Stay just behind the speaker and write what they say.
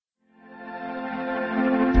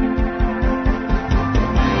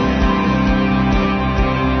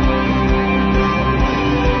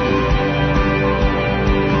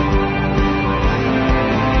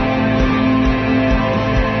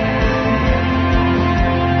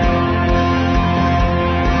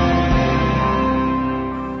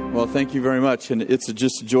thank you very much. And it's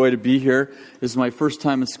just a joy to be here. This is my first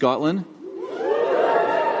time in Scotland.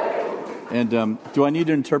 And do I need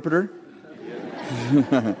an interpreter?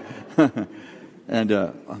 And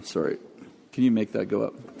I'm sorry. Can you make that go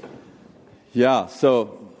up? Yeah,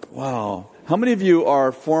 so, wow. How many of you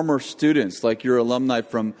are former students, like you're alumni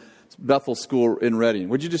from Bethel School in Reading?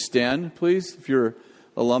 Would you just stand, please, if you're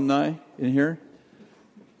alumni in here?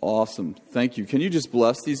 Awesome. Thank you. Can you just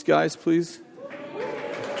bless these guys, please?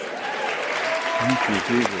 Thank you,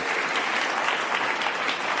 Jesus.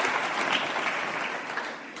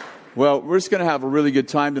 Well, we're just going to have a really good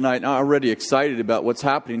time tonight. I'm already excited about what's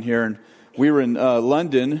happening here. And we were in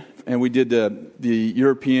London, and we did the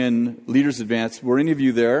European Leaders Advance. Were any of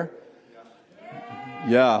you there?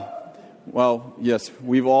 Yeah. Well, yes,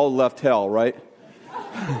 we've all left hell, right?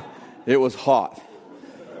 It was hot.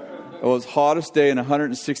 It was the hottest day in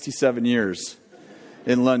 167 years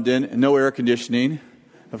in London. No air conditioning,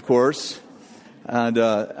 of course.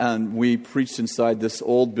 And we preached inside this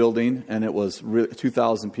old building, and it was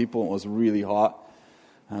 2,000 people. It was really hot.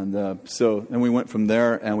 And so then we went from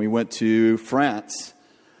there, and we went to France.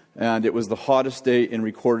 And it was the hottest day in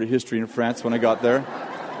recorded history in France when I got there.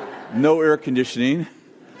 No air conditioning.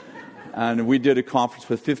 And we did a conference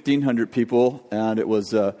with 1,500 people, and it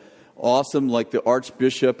was awesome. Like the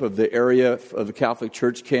Archbishop of the area of the Catholic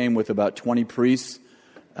Church came with about 20 priests,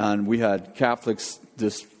 and we had Catholics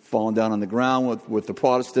just falling down on the ground with the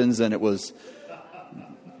Protestants, and it was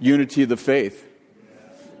unity of the faith.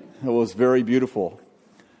 It was very beautiful.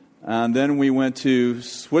 And then we went to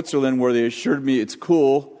Switzerland, where they assured me it's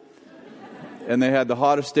cool, and they had the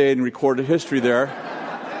hottest day in recorded history there.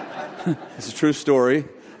 It's a true story.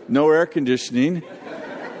 No air conditioning.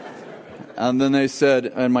 And then they said,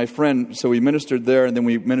 and my friend, so we ministered there, and then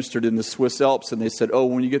we ministered in the Swiss Alps, and they said, oh,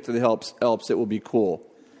 when you get to the Alps, it will be cool.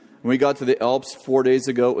 When we got to the Alps 4 days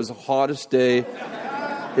ago, it was the hottest day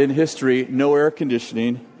in history, no air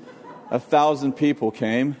conditioning. 1,000 people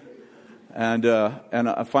came, and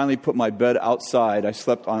I finally put my bed outside. I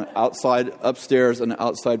slept on outside, upstairs, on the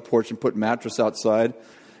outside porch, and put mattress outside.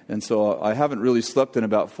 And so I haven't really slept in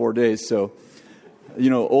about 4 days, so... You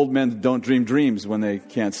know, old men don't dream dreams when they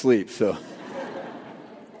can't sleep. So,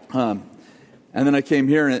 and then I came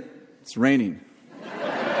here and it's raining.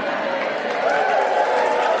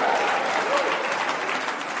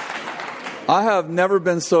 I have never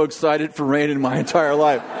been so excited for rain in my entire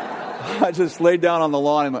life. I just laid down on the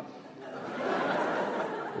lawn and went,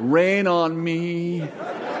 rain on me.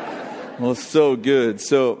 Well, it's so good.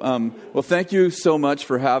 So, well, thank you so much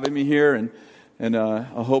for having me here, and I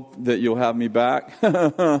hope that you'll have me back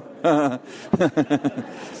by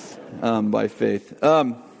faith.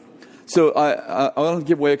 So I want to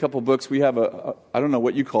give away a couple books. We have I don't know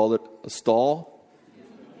what you call it, a stall?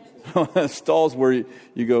 A stall is where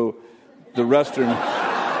you go, the restroom.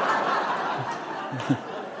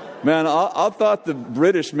 Man, I thought the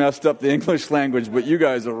British messed up the English language, but you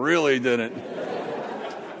guys really didn't.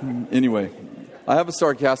 Anyway, I have a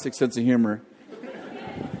sarcastic sense of humor.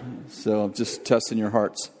 So I'm just testing your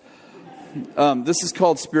hearts. This is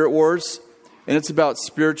called Spirit Wars, and it's about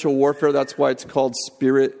spiritual warfare. That's why it's called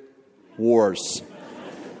Spirit Wars.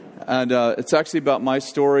 And it's actually about my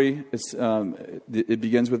story. It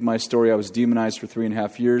begins with my story. I was demonized for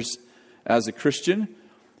 3.5 years as a Christian.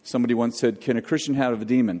 Somebody once said, can a Christian have a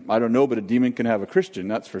demon? I don't know, but a demon can have a Christian,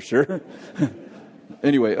 that's for sure.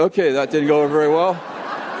 Anyway, okay, that didn't go over very well.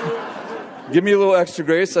 Give me a little extra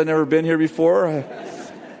grace. I've never been here before.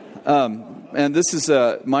 And this is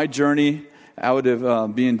my journey out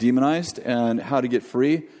of being demonized and how to get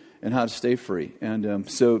free and how to stay free. And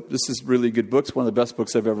so this is really good books, one of the best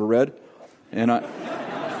books I've ever read. And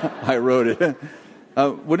I wrote it.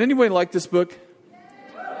 Would anybody like this book?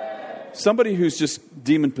 Somebody who's just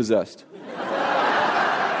demon-possessed.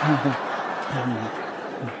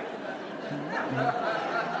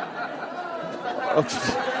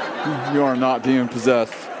 You are not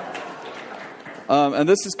demon-possessed. And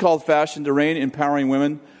this is called Fashion to Reign, Empowering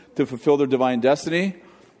Women to Fulfill Their Divine Destiny.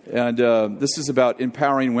 And this is about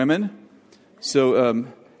empowering women. So,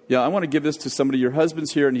 I want to give this to somebody. Your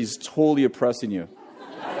husband's here, and he's totally oppressing you.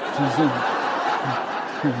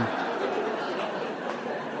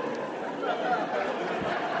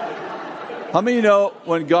 How many of you know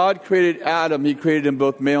when God created Adam, he created him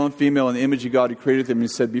both male and female in the image of God. He created them, and he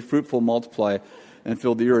said, be fruitful, multiply, and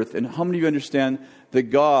fill the earth. And how many of you understand that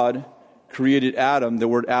God created Adam? The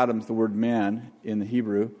word Adam is the word man in the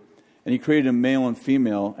Hebrew. And he created him male and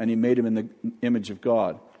female, and he made him in the image of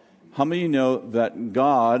God. How many of you know that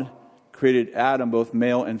God created Adam, both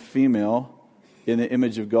male and female, in the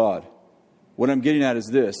image of God? What I'm getting at is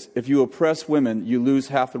this. If you oppress women, you lose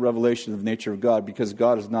half the revelation of the nature of God, because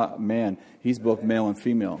God is not a man. He's both male and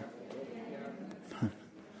female.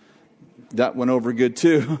 That went over good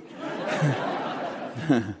too.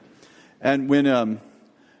 And when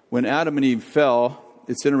Adam and Eve fell,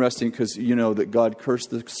 it's interesting because you know that God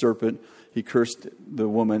cursed the serpent, He cursed the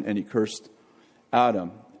woman, and He cursed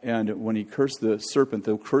Adam. And when He cursed the serpent,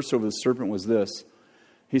 the curse over the serpent was this.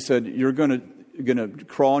 He said, you're going to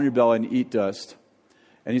crawl on your belly and eat dust.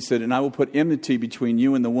 And He said, and I will put enmity between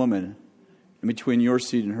you and the woman, and between your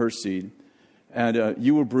seed and her seed. And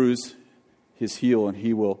you will bruise his heel, and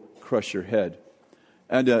he will crush your head.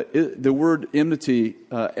 And the word enmity,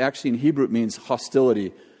 actually in Hebrew, it means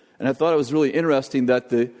hostility. And I thought it was really interesting that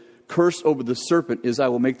the curse over the serpent is, I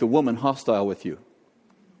will make the woman hostile with you.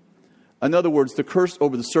 In other words, the curse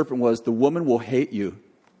over the serpent was, the woman will hate you.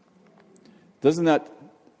 Does that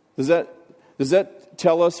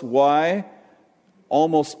tell us why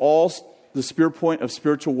almost all the spear point of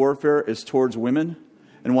spiritual warfare is towards women?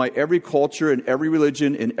 And why every culture and every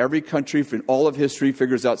religion in every country in all of history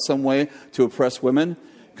figures out some way to oppress women?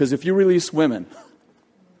 Because if you release women,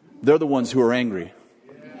 they're the ones who are angry.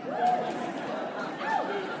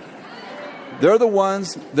 They're the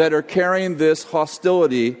ones that are carrying this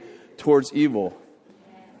hostility towards evil.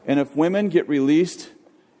 And if women get released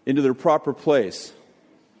into their proper place,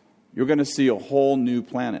 you're going to see a whole new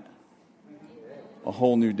planet, a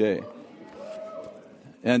whole new day.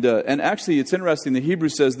 And actually, it's interesting. The Hebrew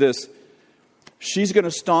says this: she's going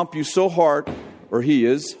to stomp you so hard, or he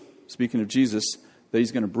is, speaking of Jesus, that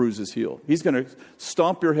he's going to bruise his heel. He's going to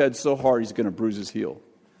stomp your head so hard, he's going to bruise his heel.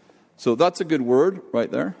 So that's a good word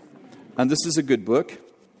right there. And this is a good book.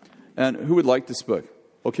 And who would like this book?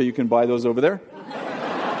 Okay, you can buy those over there.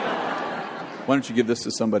 Why don't you give this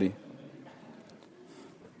to somebody?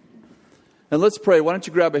 And let's pray. Why don't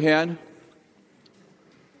you grab a hand?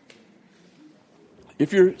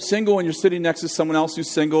 If you're single and you're sitting next to someone else who's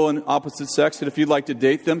single and opposite sex, and if you'd like to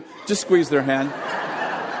date them, just squeeze their hand.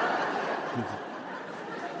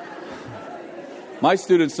 My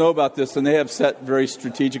students know about this, and they have set very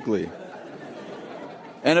strategically.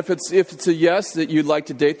 And if it's a yes that you'd like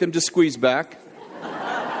to date them, just squeeze back.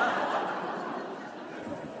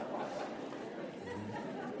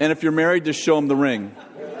 And if you're married, just show them the ring.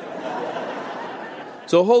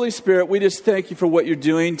 So Holy Spirit, we just thank you for what you're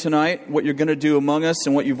doing tonight, what you're going to do among us,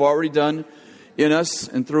 and what you've already done in us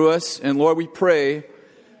and through us. And Lord, we pray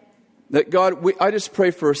that God, I just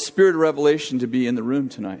pray for a spirit of revelation to be in the room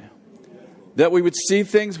tonight. That we would see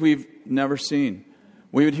things we've never seen.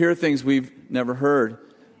 We would hear things we've never heard,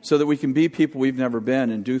 so that we can be people we've never been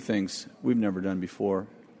and do things we've never done before.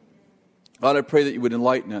 God, I pray that you would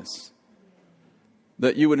enlighten us.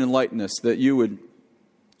 That you would enlighten us. That you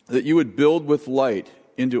would build with light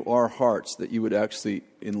into our hearts, that you would actually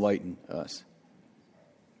enlighten us.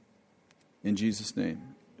 In Jesus' name,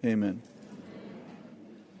 amen.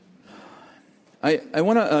 I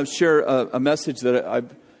want to share a message that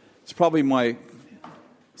it's probably my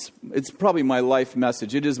life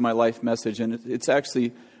message. It is my life message, and it's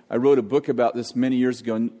actually, I wrote a book about this many years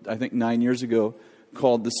ago, I think 9 years ago,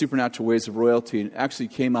 called The Supernatural Ways of Royalty, and it actually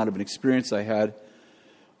came out of an experience I had.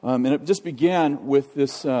 And it just began with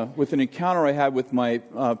with an encounter I had with my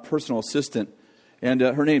personal assistant. And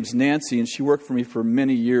her name's Nancy, and she worked for me for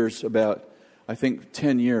many years, about, I think,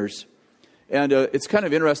 10 years. And it's kind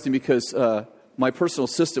of interesting because my personal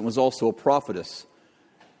assistant was also a prophetess.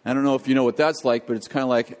 I don't know if you know what that's like, but it's kind of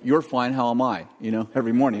like, you're fine, how am I? You know,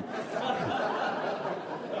 every morning.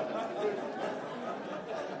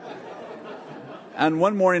 And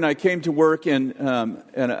one morning I came to work, and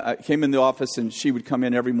I came in the office, and she would come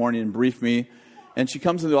in every morning and brief me. And she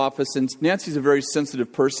comes in the office, and Nancy's a very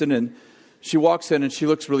sensitive person, and she walks in and she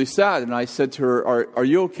looks really sad. And I said to her, are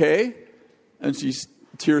you okay? And she's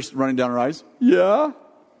tears running down her eyes. Yeah.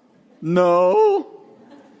 No.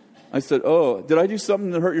 I said, oh, did I do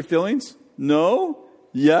something that hurt your feelings? No.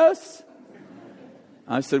 Yes.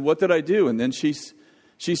 I said, what did I do? And then she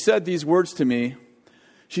said these words to me.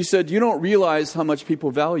 She said, you don't realize how much people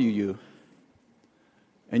value you.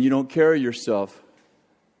 And you don't carry yourself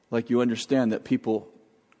like you understand that people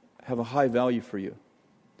have a high value for you.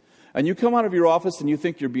 And you come out of your office and you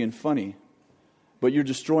think you're being funny, but you're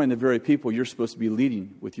destroying the very people you're supposed to be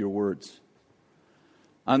leading with your words.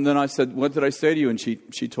 And then I said, what did I say to you? And she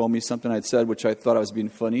told me something I'd said, which I thought I was being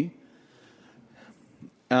funny.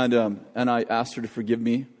 And I asked her to forgive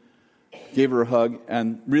me, gave her a hug,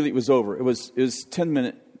 and really it was over. It was a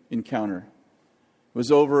 10-minute encounter. It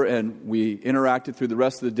was over, and we interacted through the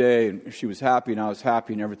rest of the day, and she was happy, and I was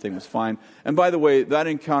happy, and everything was fine. And by the way, that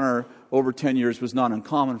encounter over 10 years was not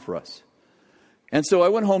uncommon for us. And so I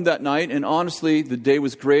went home that night, and honestly, the day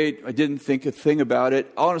was great. I didn't think a thing about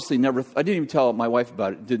it. Honestly, I didn't even tell my wife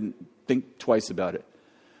about it. Didn't think twice about it.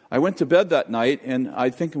 I went to bed that night, and I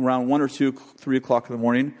think around 1 or 2, 3 o'clock in the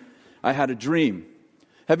morning, I had a dream.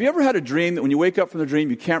 Have you ever had a dream that when you wake up from the dream,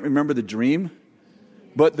 you can't remember the dream,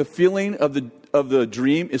 but the feeling of the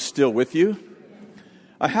dream is still with you?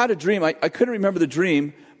 I had a dream. I couldn't remember the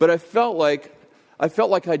dream, but I felt like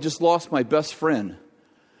I just lost my best friend.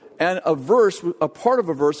 And a part of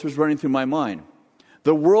a verse was running through my mind.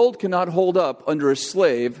 The world cannot hold up under a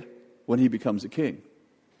slave when he becomes a king,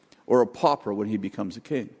 or a pauper when he becomes a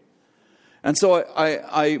king. And so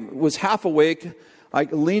I was half awake. I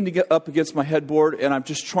leaned up against my headboard, and I'm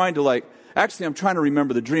just trying to I'm trying to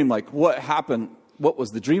remember the dream, like what happened, what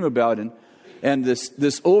was the dream about, and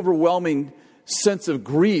this overwhelming sense of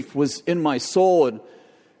grief was in my soul, and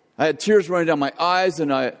I had tears running down my eyes,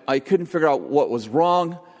 and I couldn't figure out what was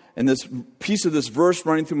wrong. And this piece of this verse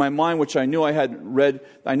running through my mind, which I knew I hadn't read,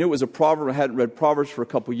 I knew it was a proverb. I hadn't read Proverbs for a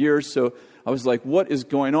couple years, so I was like, what is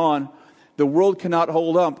going on? The world cannot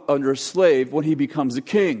hold up under a slave when he becomes a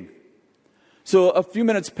king. So a few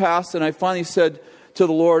minutes passed, and I finally said to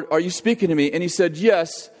the Lord, are you speaking to me? And he said,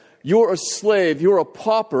 yes, you're a slave, you're a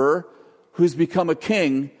pauper who's become a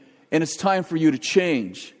king, and it's time for you to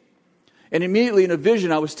change. And immediately in a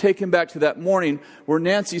vision, I was taken back to that morning where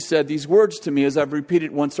Nancy said these words to me, as I've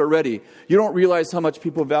repeated once already. You don't realize how much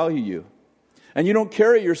people value you. And you don't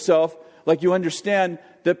carry yourself like you understand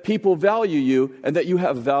that people value you and that you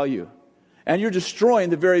have value. And you're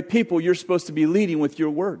destroying the very people you're supposed to be leading with your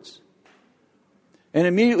words. And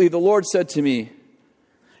immediately the Lord said to me,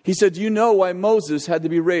 he said, do you know why Moses had to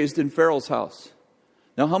be raised in Pharaoh's house?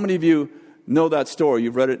 Now, how many of you know that story?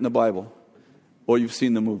 You've read it in the Bible, or you've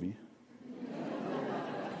seen the movie.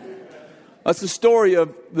 That's the story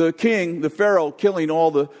of the king, the Pharaoh, killing all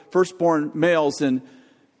the firstborn males, and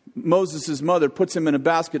Moses' mother puts him in a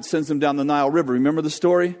basket, sends him down the Nile River. Remember the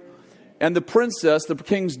story? And the princess, the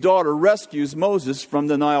king's daughter, rescues Moses from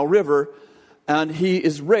the Nile River, and he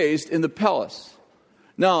is raised in the palace.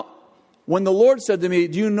 Now, when the Lord said to me,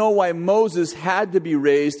 do you know why Moses had to be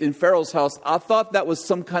raised in Pharaoh's house? I thought that was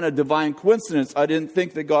some kind of divine coincidence. I didn't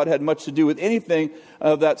think that God had much to do with anything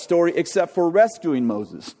of that story except for rescuing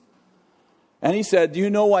Moses. And he said, do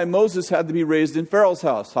you know why Moses had to be raised in Pharaoh's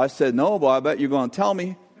house? I said, no, but I bet you're going to tell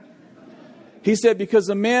me. He said, because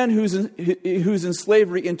a man who's in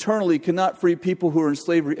slavery internally cannot free people who are in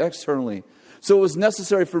slavery externally. So it was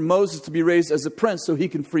necessary for Moses to be raised as a prince so he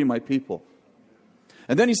can free my people.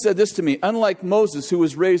 And then he said this to me, unlike Moses, who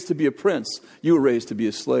was raised to be a prince, you were raised to be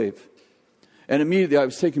a slave. And immediately I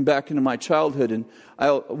was taken back into my childhood, and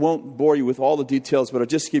I won't bore you with all the details, but I'll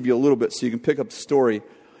just give you a little bit so you can pick up the story.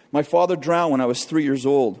 My father drowned when I was 3 years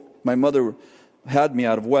old. My mother had me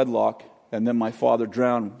out of wedlock, and then my father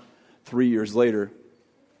drowned 3 years later.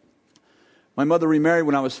 My mother remarried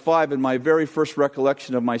when I was 5, and my very first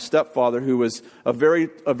recollection of my stepfather, who was a very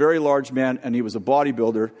large man, and he was a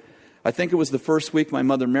bodybuilder, I think it was the first week my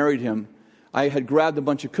mother married him. I had grabbed a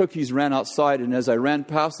bunch of cookies, ran outside, and as I ran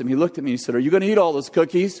past him, he looked at me and he said, are you going to eat all those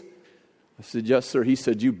cookies? I said, yes, sir. He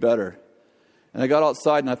said, you better. And I got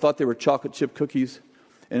outside, and I thought they were chocolate chip cookies.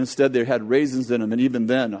 And instead, they had raisins in them. And even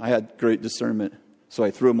then, I had great discernment. So I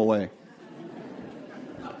threw them away.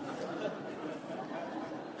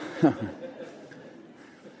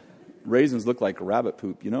 Raisins look like rabbit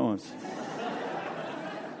poop, you know.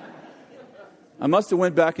 I must have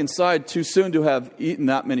went back inside too soon to have eaten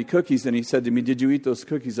that many cookies. And he said to me, did you eat those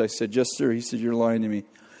cookies? I said, yes, sir. He said, you're lying to me. And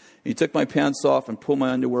he took my pants off and pulled my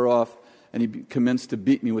underwear off. And he commenced to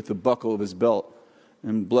beat me with the buckle of his belt.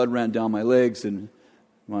 And blood ran down my legs, and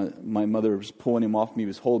my mother was pulling him off me. He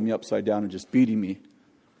was holding me upside down and just beating me.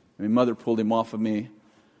 My mother pulled him off of me,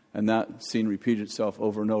 and that scene repeated itself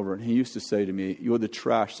over and over. And he used to say to me, you're the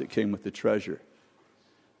trash that came with the treasure.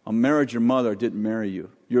 I married your mother, I didn't marry you.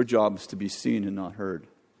 Your job is to be seen and not heard.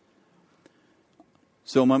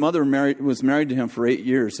 So my mother was married to him for 8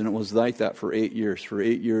 years, and it was like that for 8 years. For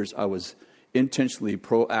 8 years, I was intentionally,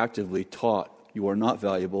 proactively taught, you are not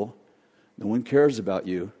valuable. No one cares about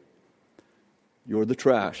you. You're the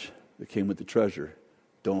trash that came with the treasure.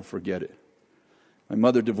 Don't forget it. My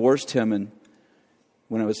mother divorced him, and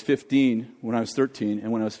when I was 13, and when I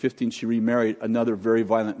was 15, she remarried another very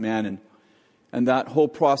violent man, and that whole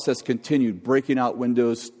process continued, breaking out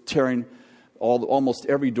windows, tearing almost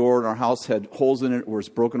every door in our house had holes in it or was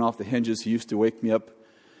broken off the hinges. He used to wake me up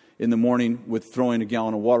in the morning with throwing a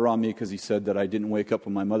gallon of water on me because he said that I didn't wake up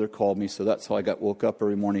when my mother called me, so that's how I got woke up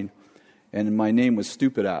every morning. And my name was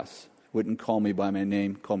Stupid Ass. Wouldn't call me by my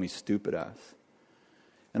name, call me Stupid Ass.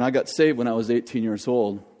 And I got saved when I was 18 years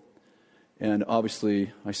old. And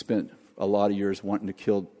obviously, I spent a lot of years wanting to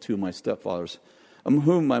kill two of my stepfathers,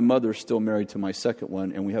 whom my mother is still married to my second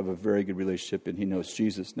one, and we have a very good relationship, and he knows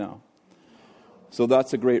Jesus now. So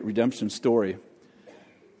that's a great redemption story.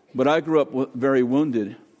 But I grew up very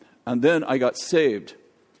wounded, and then I got saved.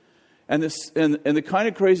 And the kind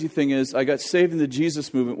of crazy thing is, I got saved in the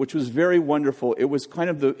Jesus movement, which was very wonderful. It was kind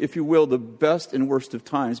of the, if you will, the best and worst of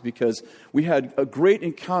times, because we had great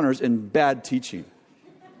encounters and bad teaching.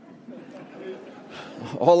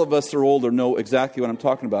 All of us are older know exactly what I'm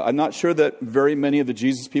talking about. I'm not sure that very many of the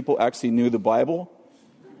Jesus people actually knew the Bible,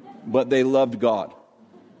 but they loved God.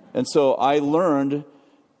 And so I learned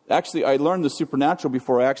the supernatural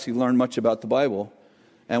before I actually learned much about the Bible.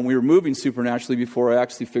 And we were moving supernaturally before I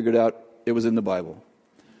actually figured out it was in the Bible.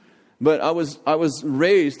 But I was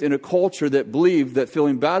raised in a culture that believed that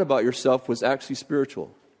feeling bad about yourself was actually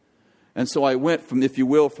spiritual. And so I went from, if you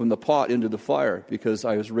will, from the pot into the fire, because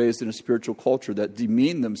I was raised in a spiritual culture that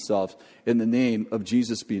demeaned themselves in the name of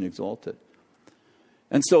Jesus being exalted.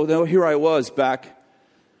 And so now here I was back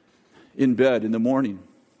in bed in the morning,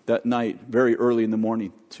 that night, very early in the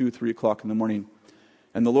morning, 2, 3 o'clock in the morning.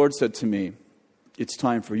 And the Lord said to me, it's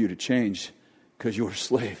time for you to change, because you're a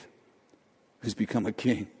slave who's become a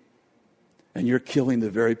king. And you're killing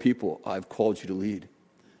the very people I've called you to lead.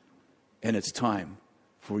 And it's time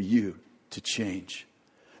for you to change.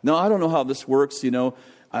 Now, I don't know how this works, you know.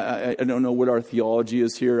 I don't know what our theology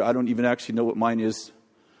is here. I don't even actually know what mine is.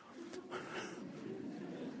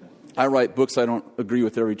 I write books I don't agree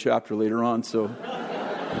with every chapter later on, so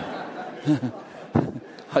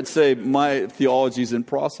I'd say my theology is in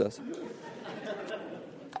process.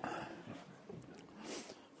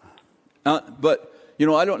 But, you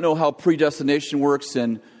know, I don't know how predestination works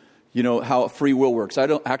and, you know, how free will works. I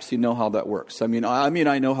don't actually know how that works. I mean,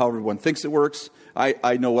 I know how everyone thinks it works.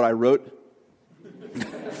 I know what I wrote.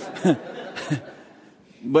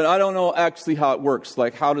 But I don't know actually how it works.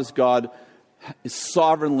 Like, how does God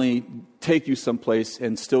sovereignly take you someplace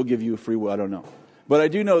and still give you a free will? I don't know. But I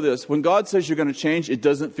do know this. When God says you're going to change, it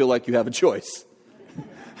doesn't feel like you have a choice.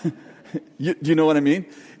 Do you know what I mean?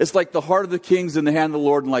 It's like the heart of the king's in the hand of the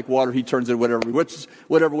Lord, and like water, he turns it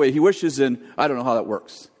whatever way he wishes, and I don't know how that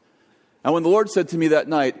works. And when the Lord said to me that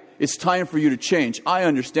night, it's time for you to change, I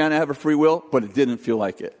understand I have a free will, but it didn't feel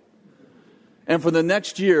like it. And for the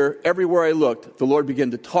next year, everywhere I looked, the Lord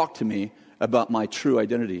began to talk to me about my true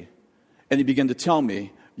identity. And he began to tell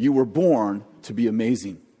me, you were born to be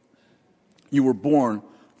amazing. You were born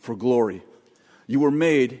for glory. You were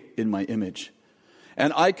made in my image.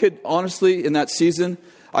 And I could, honestly, in that season,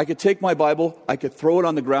 I could take my Bible, I could throw it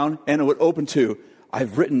on the ground, and it would open to,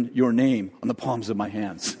 I've written your name on the palms of my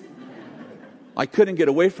hands. I couldn't get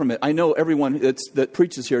away from it. I know everyone that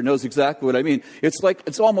preaches here knows exactly what I mean.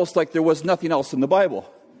 It's almost like there was nothing else in the Bible.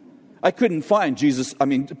 I couldn't find Judas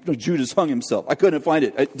hung himself. I couldn't find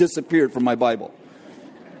it. It disappeared from my Bible.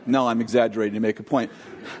 No, I'm exaggerating to make a point.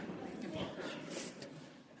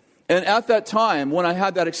 And at that time, when I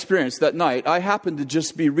had that experience that night, I happened to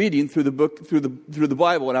just be reading through the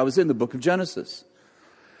Bible, and I was in the book of Genesis.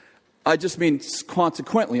 I just mean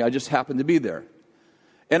consequently, I just happened to be there.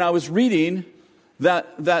 And I was reading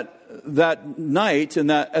that night and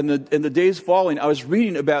the days following, I was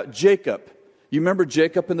reading about Jacob. You remember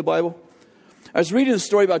Jacob in the Bible? I was reading the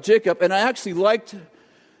story about Jacob, and I actually liked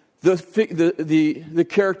the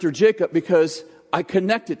character Jacob because I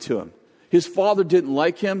connected to him. His father didn't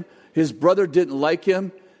like him. His brother didn't like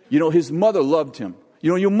him. You know, his mother loved him.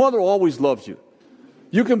 You know, your mother always loves you.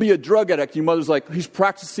 You can be a drug addict. Your mother's like, he's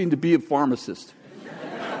practicing to be a pharmacist.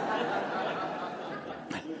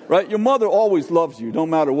 Right? Your mother always loves you, no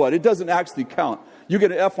matter what. It doesn't actually count. You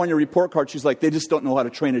get an F on your report card, she's like, they just don't know how to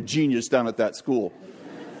train a genius down at that school.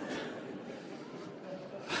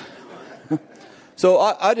 So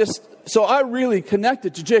I really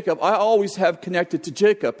connected to Jacob. I always have connected to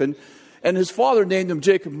Jacob. And his father named him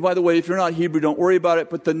Jacob. And by the way, if you're not Hebrew, don't worry about it.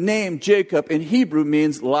 But the name Jacob in Hebrew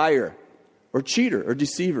means liar or cheater or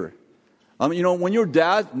deceiver. You know, when your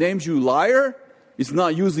dad names you liar, it's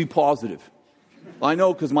not usually positive. I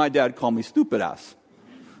know because my dad called me stupid ass.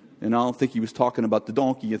 And I don't think he was talking about the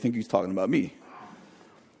donkey. I think he was talking about me.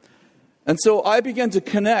 And so I began to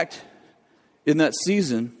connect in that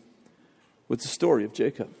season with the story of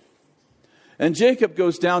Jacob. And Jacob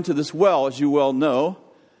goes down to this well, as you well know.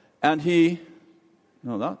 And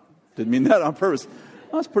that didn't mean that on purpose.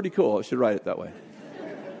 That's pretty cool. I should write it that way.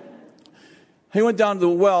 He went down to the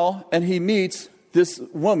well and he meets this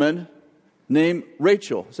woman named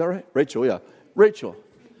Rachel. Is that right? Rachel, yeah. Rachel.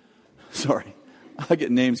 Sorry. I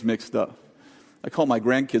get names mixed up. I call my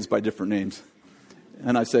grandkids by different names.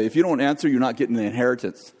 And I say, if you don't answer, you're not getting the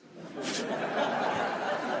inheritance.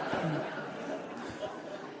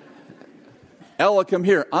 Ella, come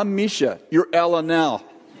here. I'm Misha. You're Ella now.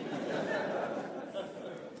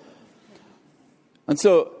 And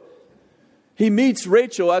so he meets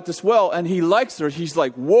Rachel at this well, and he likes her. He's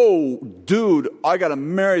like, whoa, dude, I got to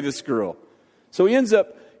marry this girl. So he ends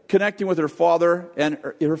up connecting with her father, and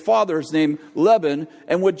her father is named Laban.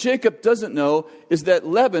 And what Jacob doesn't know is that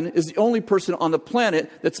Laban is the only person on the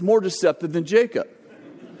planet that's more deceptive than Jacob.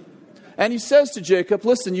 And he says to Jacob,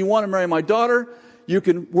 listen, you want to marry my daughter? You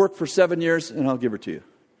can work for 7 years, and I'll give her to you.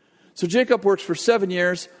 So Jacob works for 7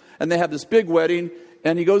 years, and they have this big wedding,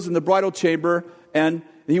 and he goes in the bridal chamber, and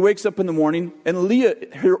he wakes up in the morning, and Leah,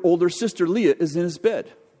 her older sister Leah, is in his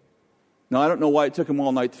bed. Now, I don't know why it took him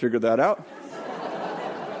all night to figure that out.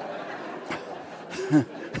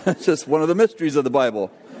 It's just one of the mysteries of the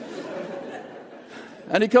Bible.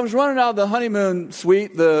 And he comes running out of the honeymoon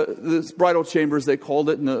suite, the bridal chamber, as they called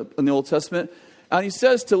it in the Old Testament. And he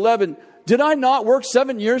says to Laban, did I not work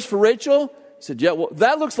 7 years for Rachel? He said, yeah, well,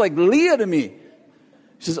 that looks like Leah to me. He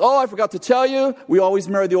says, oh, I forgot to tell you, we always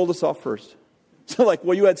marry the oldest off first. So like,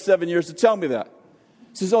 well, you had 7 years to tell me that.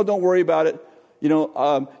 He says, oh, don't worry about it. You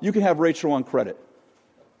know, you can have Rachel on credit.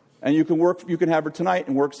 And you can have her tonight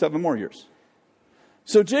and work 7 more years.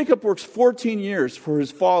 So Jacob works 14 years for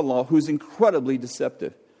his father-in-law, who's incredibly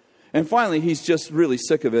deceptive. And finally, he's just really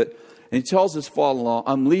sick of it. And he tells his father-in-law,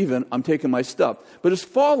 I'm leaving, I'm taking my stuff. But his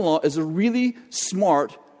father-in-law is a really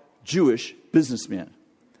smart Jewish businessman.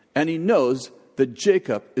 And he knows that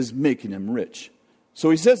Jacob is making him rich. So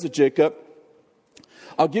he says to Jacob,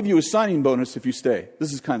 I'll give you a signing bonus if you stay.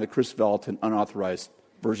 This is kind of the Chris Vallotton unauthorized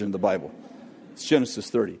version of the Bible. It's Genesis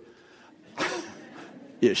 30.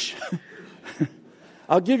 Ish.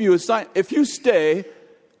 I'll give you a sign. If you stay,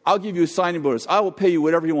 I'll give you a signing bonus. I will pay you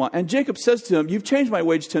whatever you want. And Jacob says to him, you've changed my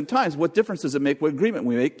wage 10 times. What difference does it make what agreement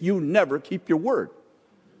we make? You never keep your word.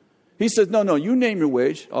 He says, no, you name your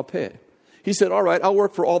wage, I'll pay it. He said, all right, I'll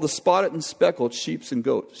work for all the spotted and speckled sheep and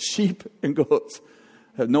goats. Sheep and goats.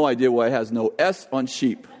 I have no idea why it has no S on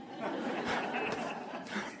sheep.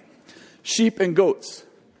 Sheep and goats.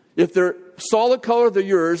 If they're solid color, they're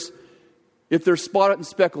yours. If they're spotted and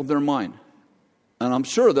speckled, they're mine. And I'm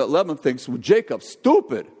sure that Laban thinks, well, Jacob's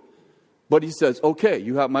stupid. But he says, okay,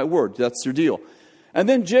 you have my word. That's your deal. And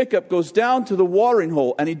then Jacob goes down to the watering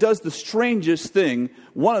hole, and he does the strangest thing,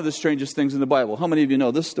 one of the strangest things in the Bible. How many of you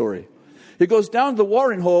know this story? He goes down to the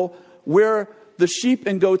watering hole where the sheep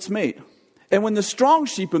and goats mate. And when the strong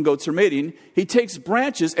sheep and goats are mating, he takes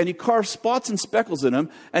branches and he carves spots and speckles in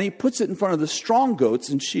them, and he puts it in front of the strong goats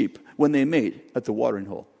and sheep when they mate at the watering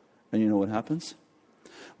hole. And you know what happens?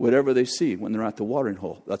 Whatever they see when they're at the watering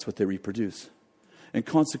hole, that's what they reproduce. And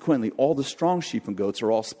consequently, all the strong sheep and goats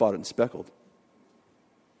are all spotted and speckled.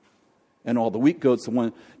 And all the weak goats, the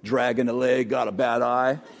one dragging a leg, got a bad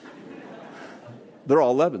eye, they're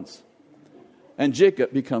all Laban's. And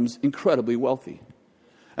Jacob becomes incredibly wealthy.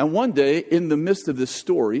 And one day, in the midst of this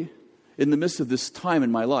story, in the midst of this time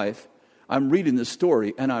in my life, I'm reading this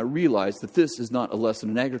story, and I realize that this is not a lesson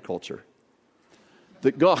in agriculture.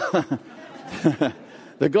 That God...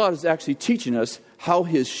 that God is actually teaching us how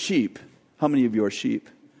his sheep, how many of you are sheep?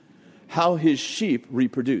 How his sheep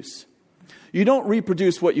reproduce. You don't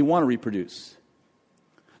reproduce what you want to reproduce.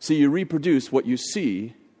 So you reproduce what you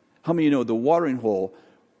see. How many of you know the watering hole?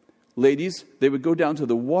 Ladies, they would go down to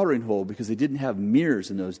the watering hole because they didn't have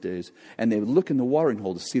mirrors in those days. And they would look in the watering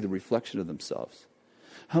hole to see the reflection of themselves.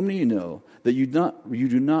 How many of you know that you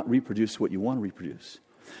do not reproduce what you want to reproduce?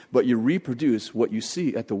 But you reproduce what you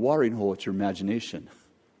see at the watering hole at your imagination.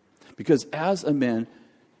 Because as a man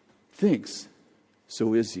thinks,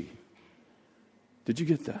 so is he. Did you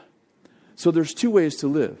get that? So there's 2 ways to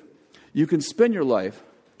live. You can spend your life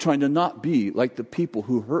trying to not be like the people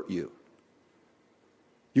who hurt you.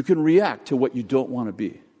 You can react to what you don't want to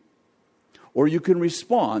be. Or you can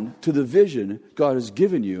respond to the vision God has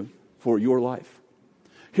given you for your life.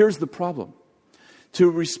 Here's the problem. To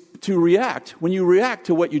react, when you react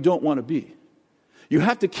to what you don't want to be, you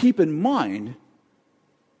have to keep in mind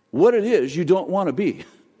what it is you don't want to be.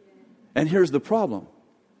 And here's the problem.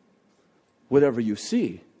 Whatever you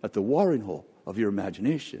see at the watering hole of your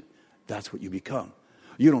imagination, that's what you become.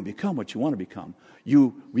 You don't become what you want to become.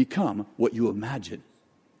 You become what you imagine.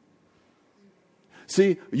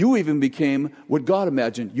 See, you even became what God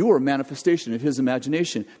imagined. You were a manifestation of his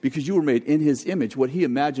imagination because you were made in his image. What he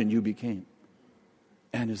imagined you became.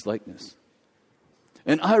 And his likeness.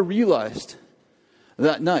 And I realized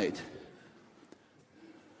that night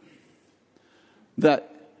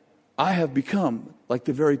that I have become like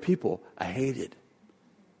the very people I hated.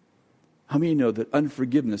 How many know that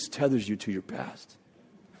unforgiveness tethers you to your past?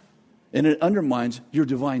 And it undermines your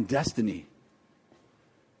divine destiny.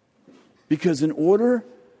 Because in order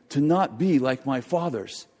to not be like my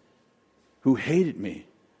fathers who hated me,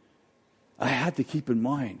 I had to keep in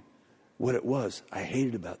mind what it was I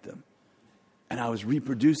hated about them. And I was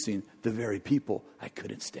reproducing the very people I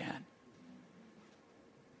couldn't stand.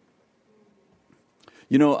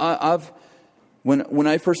 You know, when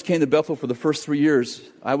I first came to Bethel for the first 3 years,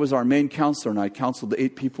 I was our main counselor, and I counseled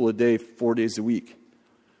 8 people a day, 4 days a week.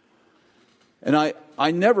 And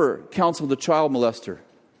I never counseled a child molester.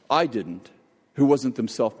 I didn't, who wasn't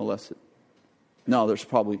themselves molested. No, there's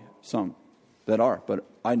probably some that are, but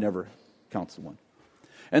I never counseled one.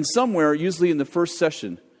 And somewhere, usually in the first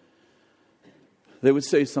session, they would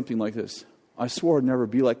say something like this: I swore I'd never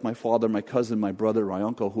be like my father, my cousin, my brother, my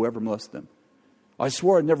uncle, whoever molested them. I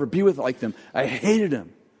swore I'd never be like them. I hated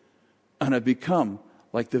them. And I've become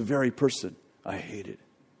like the very person I hated.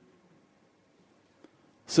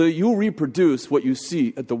 So you reproduce what you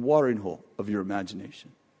see at the watering hole of your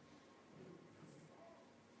imagination.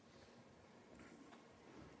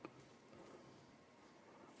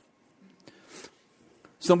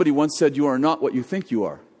 Somebody once said, you are not what you think you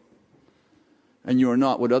are. And you are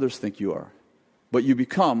not what others think you are. But you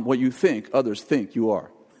become what you think others think you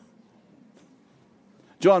are.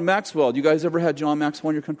 John Maxwell, you guys ever had John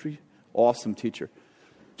Maxwell in your country? Awesome teacher.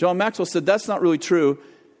 John Maxwell said, that's not really true.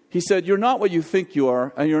 He said, you're not what you think you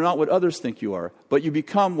are, and you're not what others think you are, but you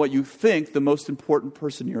become what you think the most important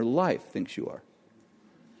person in your life thinks you are.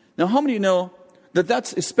 Now, how many of you know that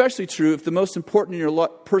that's especially true if the most important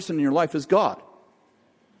person in your life is God?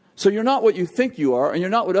 So you're not what you think you are, and you're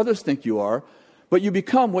not what others think you are, but you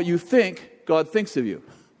become what you think God thinks of you.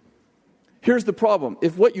 Here's the problem.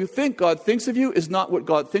 If what you think God thinks of you is not what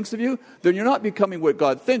God thinks of you, then you're not becoming what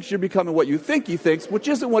God thinks. You're becoming what you think He thinks, which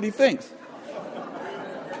isn't what He thinks.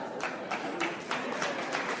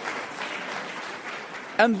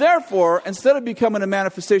 And therefore, instead of becoming a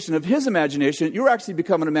manifestation of His imagination, you're actually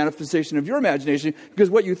becoming a manifestation of your imagination, because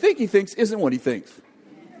what you think He thinks isn't what He thinks.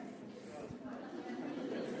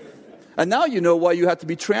 And now you know why you have to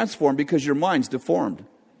be transformed, because your mind's deformed.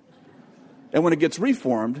 And when it gets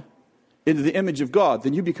reformed into the image of God,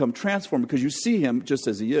 then you become transformed because you see Him just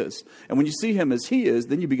as He is. And when you see Him as He is,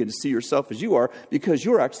 then you begin to see yourself as you are, because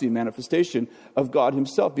you're actually a manifestation of God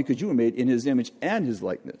Himself, because you were made in His image and His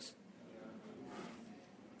likeness.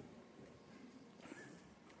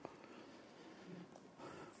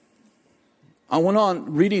 I went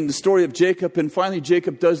on reading the story of Jacob, and finally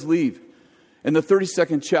Jacob does leave. In the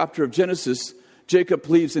 32nd chapter of Genesis, Jacob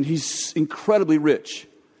leaves, and he's incredibly rich.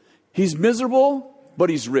 He's miserable,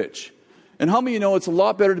 but he's rich. And how many of you know it's a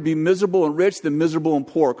lot better to be miserable and rich than miserable and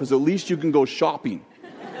poor, because at least you can go shopping.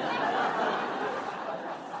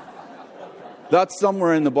 That's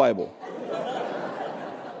somewhere in the Bible.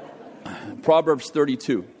 Proverbs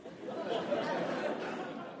 32.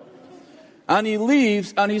 And he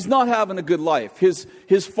leaves, and he's not having a good life. His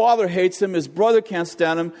father hates him. His brother can't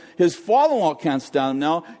stand him. His father-in-law can't stand him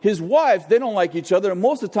now. His wives, they don't like each other. And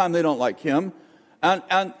most of the time, they don't like him.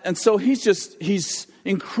 And so he's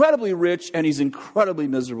incredibly rich, and he's incredibly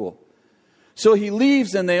miserable. So he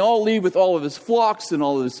leaves, and they all leave with all of his flocks and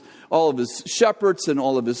all of his shepherds and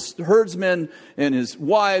all of his herdsmen and his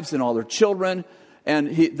wives and all their children. And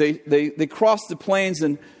they cross the plains,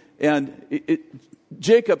 and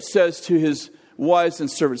Jacob says to his wives and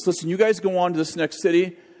servants, listen, you guys go on to this next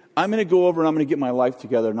city. I'm going to go over and I'm going to get my life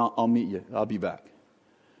together, and I'll meet you. I'll be back.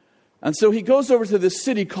 And so he goes over to this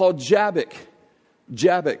city called Jabbok.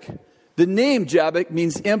 Jabbok. The name Jabbok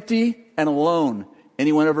means empty and alone.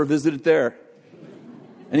 Anyone ever visited there?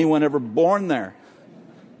 Anyone ever born there?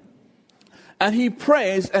 And he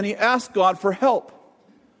prays and he asks God for help.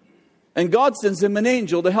 And God sends him an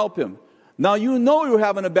angel to help him. Now you know you're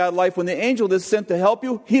having a bad life when the angel that's sent to help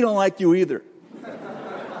you, he don't like you either.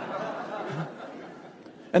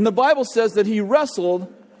 And the Bible says that he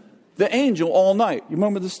wrestled the angel all night. You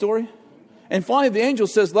remember the story? And finally the angel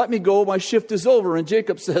says, let me go, my shift is over. And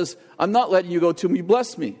Jacob says, I'm not letting you go till you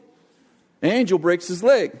bless me. The angel breaks his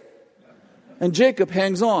leg. And Jacob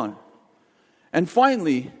hangs on. And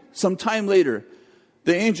finally, some time later,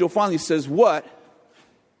 the angel finally says, what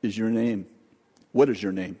is your name? What is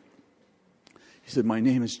your name? He said, my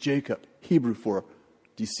name is Jacob, Hebrew for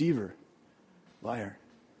deceiver, liar.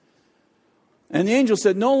 And the angel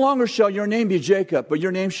said, no longer shall your name be Jacob, but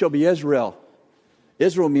your name shall be Israel.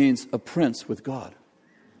 Israel means a prince with God.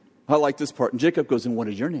 I like this part. And Jacob goes, and what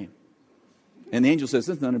is your name? And the angel says,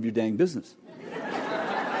 it's none of your dang business.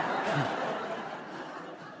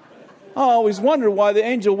 I always wondered why the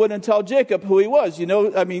angel wouldn't tell Jacob who he was. You know,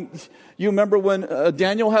 you remember when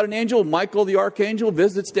Daniel had an angel, Michael the archangel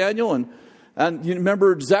visits Daniel, and And you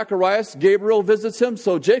remember Zacharias, Gabriel visits him.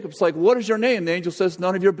 So Jacob's like, what is your name? The angel says,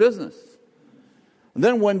 none of your business. And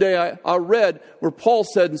then one day I read where Paul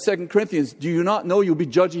said in 2 Corinthians, do you not know you'll be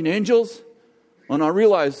judging angels? And I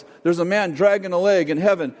realized there's a man dragging a leg in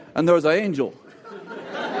heaven, and there's an angel.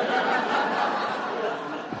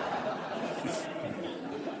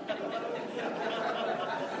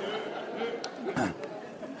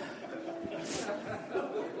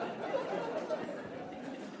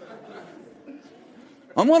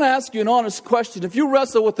 I'm going to ask you an honest question. If you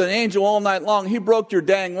wrestle with an angel all night long, he broke your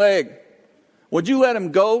dang leg, would you let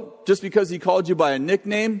him go just because he called you by a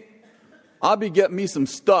nickname? I'll be getting me some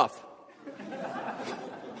stuff.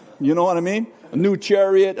 You know what I mean? A new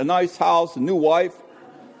chariot, a nice house, a new wife.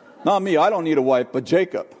 Not me, I don't need a wife, but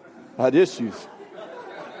Jacob had issues.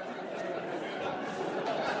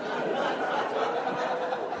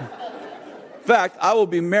 In fact, I will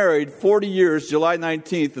be married 40 years, July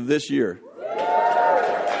 19th of this year.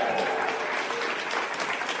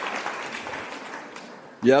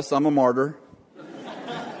 Yes, I'm a martyr.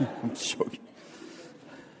 I'm joking.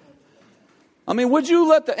 I mean, would you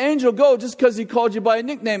let the angel go just because he called you by a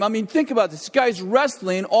nickname? I mean, think about this. This guy's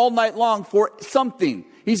wrestling all night long for something.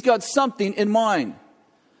 He's got something in mind.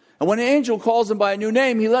 And when an angel calls him by a new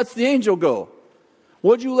name, he lets the angel go.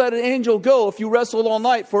 Would you let an angel go if you wrestled all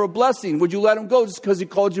night for a blessing? Would you let him go just because he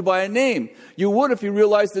called you by a name? You would if you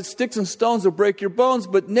realized that sticks and stones will break your bones,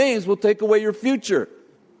 but names will take away your future.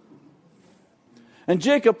 And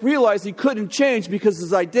Jacob realized he couldn't change because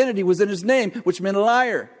his identity was in his name, which meant a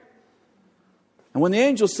liar. And when the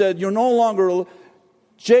angel said, you're no longer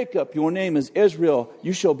Jacob, your name is Israel,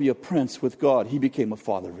 you shall be a prince with God, he became a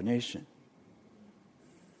father of a nation.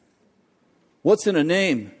 What's in a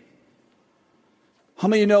name? How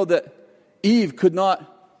many of you know that Eve could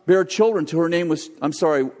not bear children till her name was,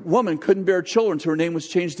 woman couldn't bear children till her name was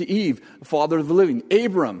changed to Eve, the father of the living.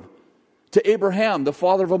 Abram to Abraham, the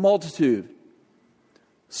father of a multitude.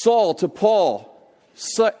 Saul to Paul,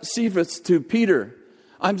 Cephas to Peter.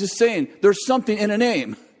 I'm just saying, there's something in a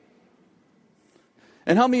name.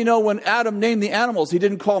 And how many know when Adam named the animals, he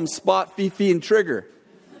didn't call them Spot, Fifi, and Trigger?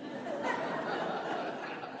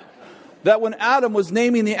 That when Adam was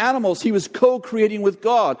naming the animals, he was co-creating with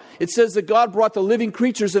God. It says that God brought the living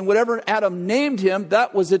creatures, and whatever Adam named him,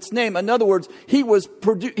 that was its name. In other words, he was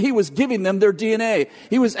giving them their DNA.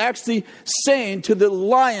 He was actually saying to the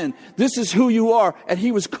lion, this is who you are. And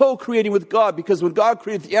he was co-creating with God, because when God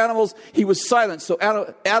created the animals, he was silent. So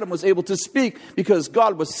Adam was able to speak because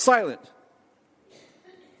God was silent.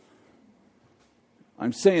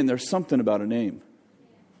 I'm saying there's something about a name.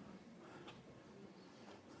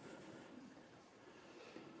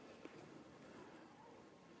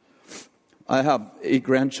 I have 8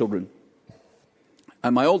 grandchildren.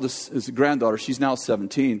 And my oldest is a granddaughter. She's now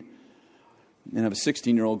 17. And I have a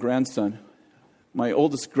 16-year-old grandson. My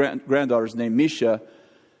oldest granddaughter's named Misha.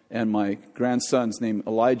 And my grandson's named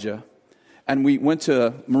Elijah. And we went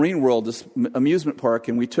to Marine World, this amusement park,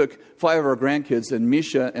 and we took 5 of our grandkids, and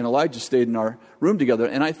Misha and Elijah stayed in our room together.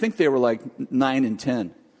 And I think they were like 9 and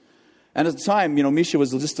 10. And at the time, Misha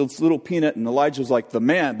was just a little peanut, and Elijah was like the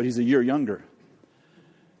man, but he's a year younger.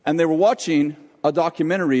 And they were watching a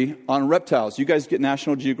documentary on reptiles. You guys get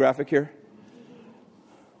National Geographic here?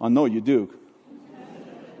 I know you do.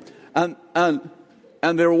 And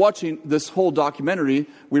they were watching this whole documentary.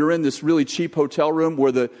 We were in this really cheap hotel room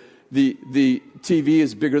where the TV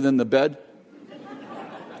is bigger than the bed.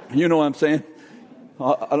 You know what I'm saying?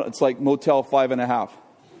 It's like Motel 5.5.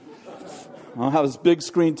 I have this big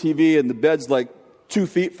screen TV, and the bed's like 2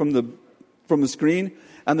 feet from the screen.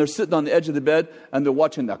 And they're sitting on the edge of the bed, and they're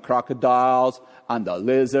watching the crocodiles and the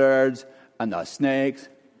lizards and the snakes.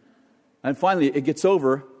 And finally, it gets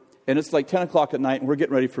over, and it's like 10 o'clock at night, and we're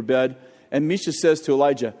getting ready for bed. And Misha says to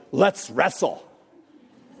Elijah, let's wrestle.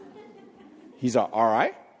 He's like, all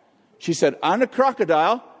right. She said, I'm a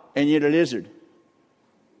crocodile, and you're the lizard.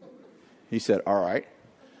 He said, all right.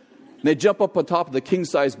 And they jump up on top of the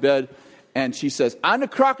king-size bed, and she says, I'm a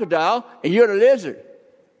crocodile, and you're the lizard.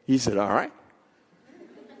 He said, all right.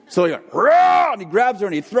 So he goes, Rah! And he grabs her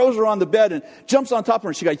and he throws her on the bed and jumps on top of her.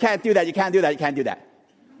 And she goes, you can't do that, you can't do that, you can't do that.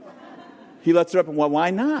 He lets her up and, well, why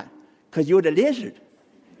not? Because you're the lizard.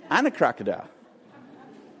 I'm a crocodile.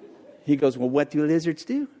 He goes, well, what do lizards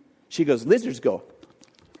do? She goes, lizards go.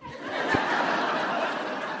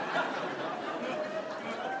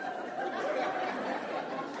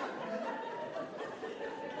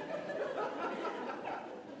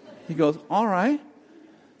 He goes, all right.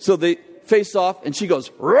 So they face off, and she goes,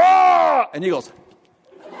 Rah! And he goes.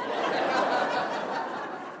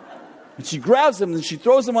 And she grabs him and she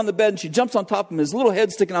throws him on the bed and she jumps on top of him. His little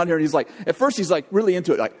head sticking out here. And he's like, at first he's like really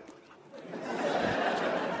into it. Like,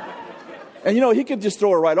 and you know, he could just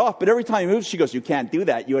throw her right off. But every time he moves, she goes, you can't do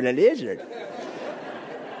that. You're a lizard.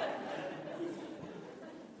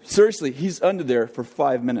 Seriously, he's under there for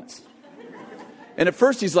 5 minutes. And at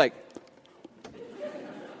first he's like,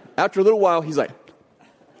 after a little while, he's like,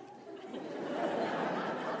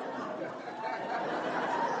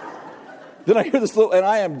 then I hear this little, and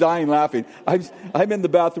I am dying laughing. I'm in the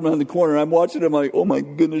bathroom in the corner, and I'm watching him like, oh my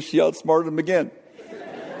goodness, she outsmarted him again.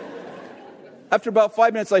 After about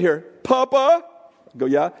 5 minutes, I hear, Papa? I go,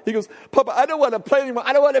 yeah? He goes, Papa, I don't want to play anymore.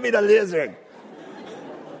 I don't want to be the lizard.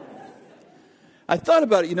 I thought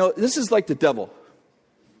about it, you know, this is like the devil.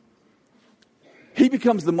 He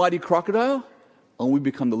becomes the mighty crocodile, and we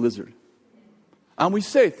become the lizard. And we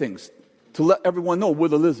say things to let everyone know we're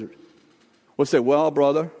the lizard. We'll say, well,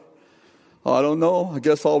 brother, I don't know. I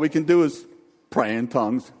guess all we can do is pray in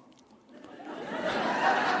tongues.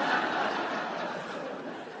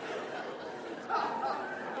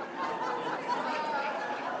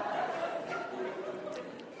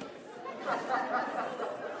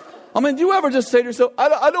 I mean, do you ever just say to yourself,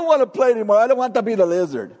 I don't want to play anymore. I don't want to be the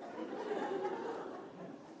lizard.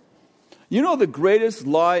 You know the greatest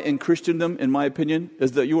lie in Christendom, in my opinion,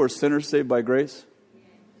 is that you are sinners saved by grace?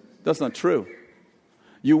 That's not true.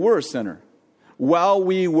 You were a sinner. While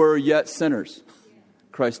we were yet sinners,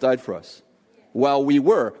 Christ died for us. While we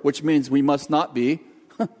were, which means we must not be.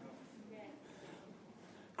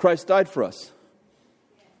 Christ died for us.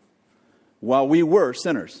 While we were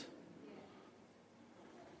sinners.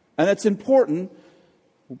 And it's important,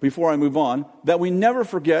 before I move on, that we never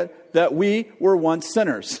forget that we were once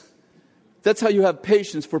sinners. That's how you have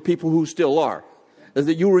patience for people who still are. Is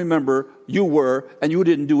that you remember you were, and you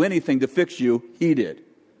didn't do anything to fix you. He did.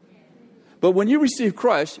 But when you received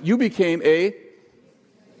Christ, you became a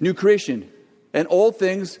new creation. And all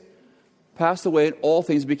things passed away and all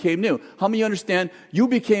things became new. How many understand you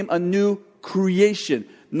became a new creation?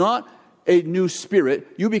 Not a new spirit.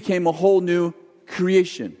 You became a whole new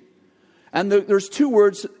creation. And there's two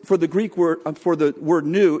words for the Greek word, for the word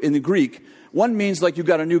new in the Greek. One means like you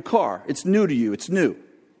got a new car. It's new to you. It's new.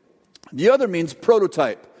 The other means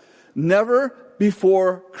prototype. Never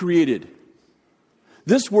before created.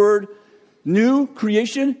 This word, new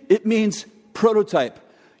creation, it means prototype.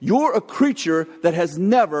 You're a creature that has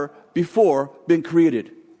never before been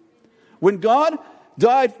created. When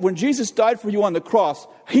Jesus died for you on the cross,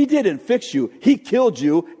 He didn't fix you. He killed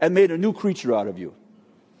you and made a new creature out of you.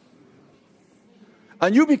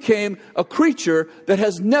 And you became a creature that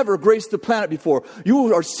has never graced the planet before.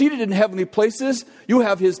 You are seated in heavenly places. You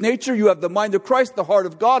have His nature. You have the mind of Christ, the heart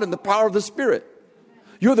of God, and the power of the Spirit.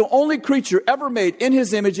 You're the only creature ever made in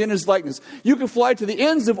His image, in His likeness. You can fly to the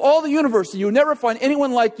ends of all the universe, and you'll never find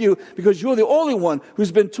anyone like you because you're the only one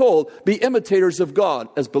who's been told, be imitators of God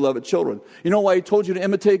as beloved children. You know why He told you to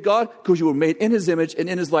imitate God? Because you were made in His image and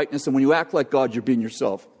in His likeness, and when you act like God, you're being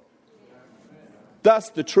yourself. That's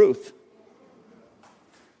the truth.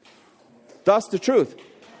 That's the truth.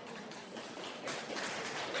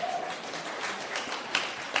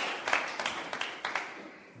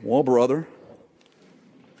 Well, brother,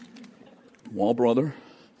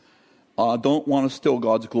 I don't want to steal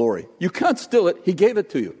God's glory. You can't steal it. He gave it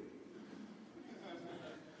to you.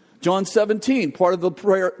 John 17, part of the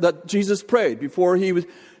prayer that Jesus prayed before He was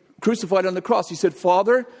crucified on the cross. He said,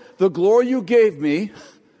 Father, the glory you gave me,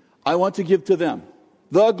 I want to give to them.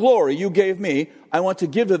 The glory you gave me, I want to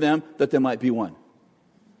give to them that they might be one.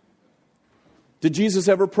 Did Jesus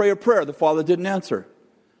ever pray a prayer the Father didn't answer?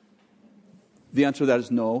 The answer to that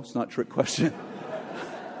is no. It's not a trick question.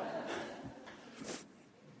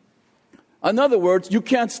 In other words, you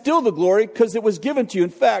can't steal the glory because it was given to you. In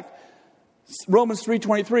fact, Romans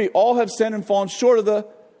 3:23, all have sinned and fallen short of the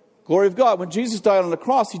glory of God. When Jesus died on the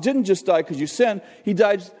cross, He didn't just die because you sinned. He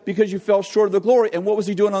died because you fell short of the glory. And what was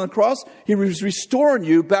He doing on the cross? He was restoring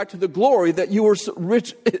you back to the glory that you were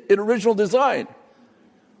rich in original design.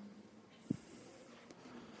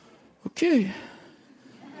 Okay.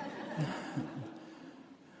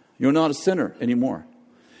 You're not a sinner anymore.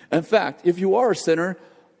 In fact, if you are a sinner,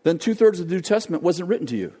 then 2/3 of the New Testament wasn't written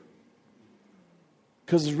to you.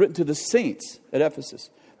 Because it's written to the saints at Ephesus,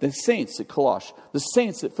 the saints at Colossae, the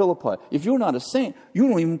saints at Philippi. If you're not a saint, you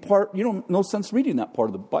don't no sense reading that part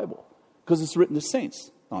of the Bible. Because it's written to saints,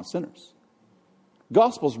 not sinners.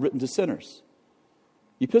 Gospel's written to sinners.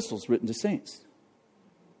 Epistles written to saints.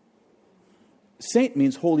 Saint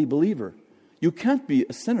means holy believer. You can't be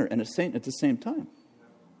a sinner and a saint at the same time.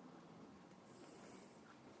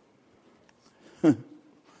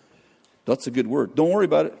 That's a good word. Don't worry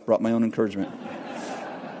about it. Brought my own encouragement.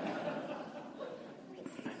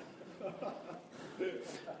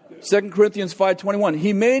 2 Corinthians 5:21.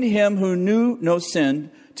 He made him who knew no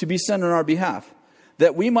sin to be sin on our behalf,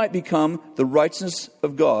 that we might become the righteousness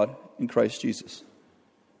of God in Christ Jesus.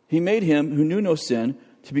 He made him who knew no sin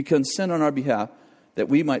to become sin on our behalf, that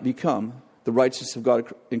we might become the righteousness of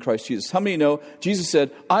God in Christ Jesus. How many know Jesus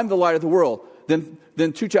said, I'm the light of the world?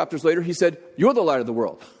 Then 2 chapters later, he said, you're the light of the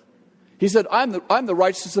world. He said, I'm the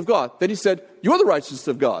righteousness of God. Then he said, you're the righteousness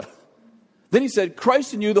of God. Then he said,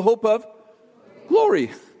 Christ in you, the hope of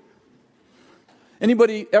glory.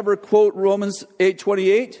 Anybody ever quote Romans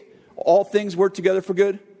 8:28? All things work together for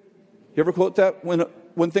good. You ever quote that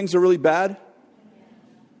when things are really bad?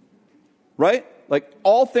 Right? Like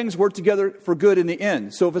all things work together for good in the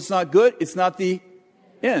end. So if it's not good, it's not the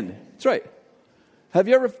end. That's right. Have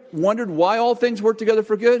you ever wondered why all things work together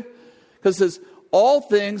for good? Because it says, all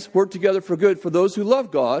things work together for good for those who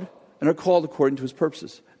love God and are called according to his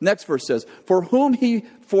purposes. Next verse says, for whom he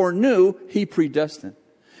foreknew, he predestined.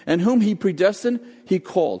 And whom he predestined, he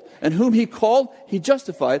called. And whom he called, he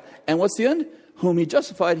justified. And what's the end? Whom he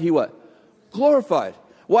justified, he what? Glorified.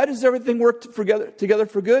 Why does everything work together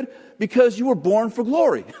for good? Because you were born for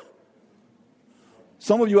glory.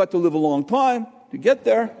 Some of you have to live a long time to get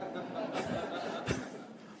there.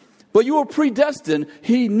 But you were predestined.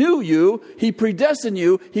 He knew you. He predestined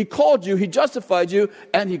you. He called you. He justified you.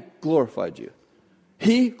 And he glorified you.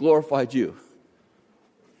 He glorified you.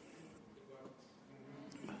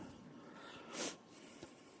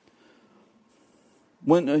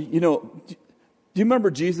 When, do you remember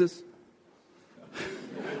Jesus?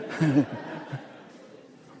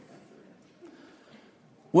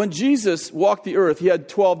 When Jesus walked the earth, he had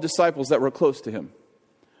 12 disciples that were close to him.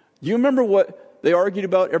 Do you remember what they argued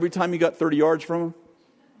about every time he got 30 yards from him?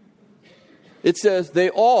 It says they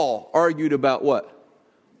all argued about what?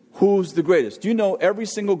 Who's the greatest? Do you know every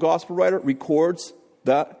single gospel writer records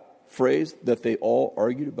that phrase that they all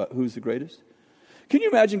argued about who's the greatest? Can you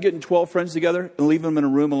imagine getting 12 friends together and leaving them in a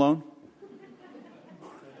room alone?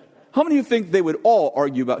 How many of you think they would all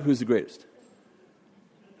argue about who's the greatest?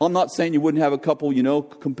 I'm not saying you wouldn't have a couple,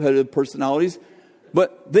 competitive personalities,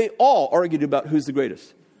 but they all argued about who's the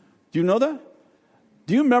greatest. Do you know that?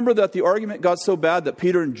 Do you remember that the argument got so bad that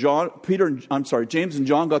James and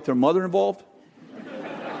John got their mother involved?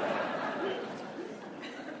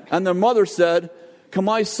 And their mother said, can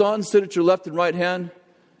my son sit at your left and right hand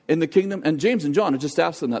in the kingdom? And James and John had just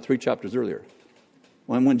asked them that 3 chapters earlier.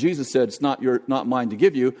 When Jesus said, it's not mine to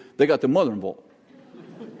give you, they got their mother involved.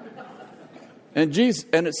 And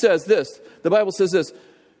it says this, the Bible says this,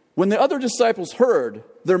 when the other disciples heard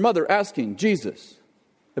their mother asking Jesus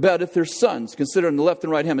about if their sons considered on the left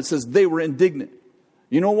and right hand, it says they were indignant.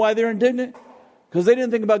 You know why they're indignant? Because they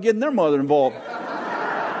didn't think about getting their mother involved.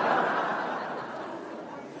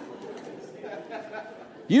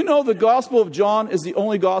 You know the Gospel of John is the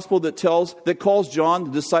only gospel that calls John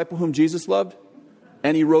the disciple whom Jesus loved?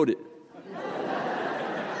 And he wrote it.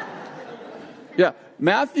 Yeah,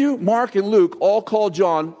 Matthew, Mark, and Luke all call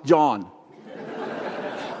John, John.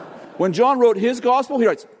 When John wrote his gospel, he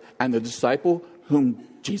writes, and the disciple whom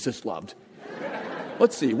Jesus loved.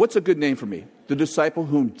 Let's see, what's a good name for me? The disciple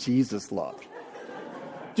whom Jesus loved.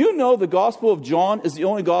 Do you know the Gospel of John is the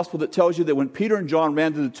only gospel that tells you that when Peter and John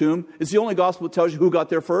ran to the tomb, it's the only gospel that tells you who got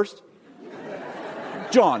there first?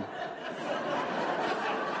 John.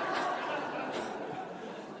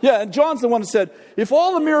 Yeah, and John's the one that said, if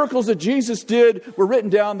all the miracles that Jesus did were written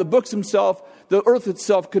down, the books himself, the earth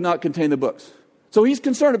itself could not contain the books. So he's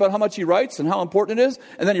concerned about how much he writes and how important it is.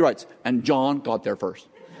 And then he writes, and John got there first.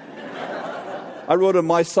 I wrote on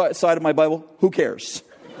my side of my Bible, who cares?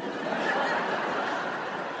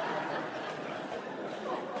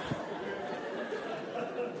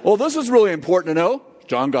 Well, this is really important to know.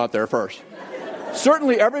 John got there first.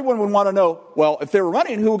 Certainly everyone would want to know, well, if they were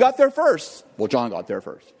running, who got there first? Well, John got there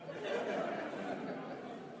first.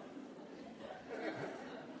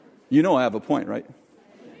 You know I have a point, right?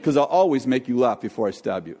 Because I'll always make you laugh before I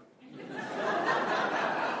stab you.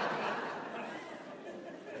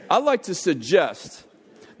 I'd like to suggest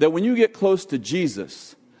that when you get close to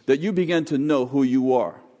Jesus, that you begin to know who you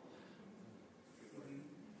are.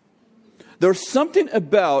 There's something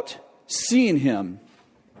about seeing him.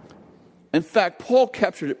 In fact, Paul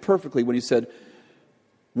captured it perfectly when he said,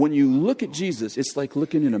 when you look at Jesus, it's like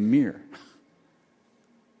looking in a mirror.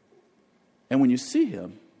 And when you see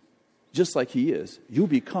him, just like he is, you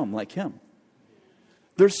become like him.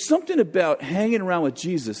 There's something about hanging around with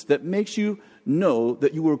Jesus that makes you know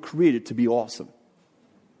that you were created to be awesome.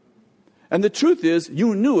 And the truth is,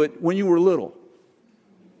 you knew it when you were little.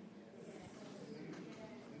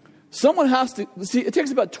 Someone has to, see, it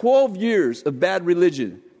takes about 12 years of bad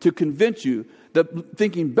religion to convince you that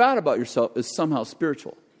thinking bad about yourself is somehow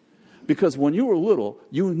spiritual. Because when you were little,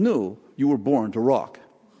 you knew you were born to rock.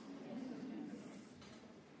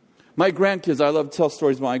 My grandkids, I love to tell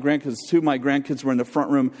stories about my grandkids. Two of my grandkids were in the front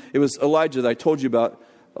room. It was Elijah that I told you about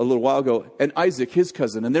a little while ago, and Isaac, his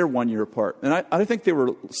cousin, and they're 1 year apart. And I think they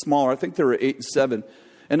were smaller. I think they were 8 and 7.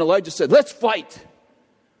 And Elijah said, let's fight.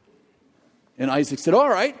 And Isaac said, all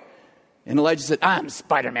right. And Elijah said, I'm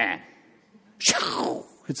Spider-Man.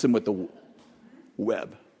 Hits him with the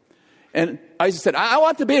web. And Isaac said, I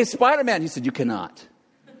want to be a Spider-Man. He said, you cannot.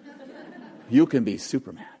 You can be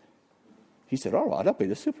Superman. He said, all right, I'll be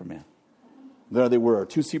the Superman. There they were,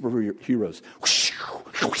 2 superheroes.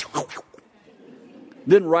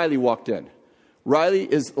 Then Riley walked in. Riley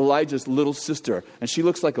is Elijah's little sister, and she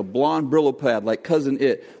looks like a blonde Brillo pad, like Cousin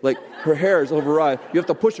It. Like her hair is over eye. You have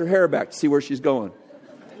to push her hair back to see where she's going.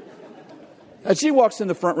 And she walks in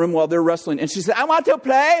the front room while they're wrestling, and she said, I want to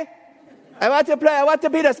play. I want to play. I want to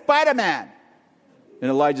be the Spider-Man. And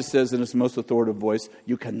Elijah says in his most authoritative voice,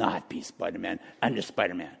 you cannot be Spider-Man. I'm the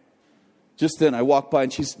Spider-Man. Just then I walk by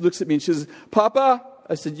and she looks at me and she says, Papa?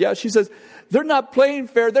 I said, yeah. She says, they're not playing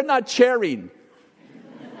fair. They're not cheering.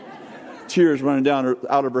 Tears running down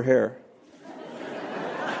out of her hair.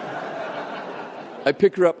 I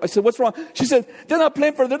pick her up. I said, what's wrong? She said, they're not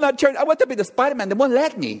playing fair. They're not cheering. I want to be the Spider-Man. They won't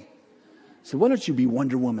let me. I said, why don't you be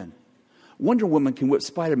Wonder Woman? Wonder Woman can whip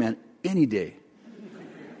Spider-Man any day.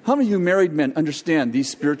 How many of you married men understand these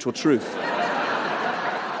spiritual truths?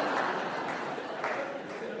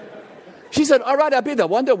 She said, all right, I'll be the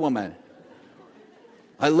Wonder Woman.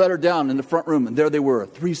 I let her down in the front room, and there they were,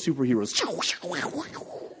 3 superheroes.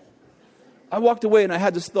 I walked away, and I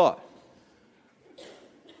had this thought.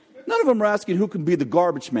 None of them are asking who can be the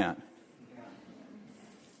garbage man.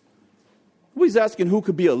 Nobody's asking who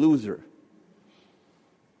could be a loser.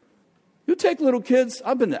 You take little kids.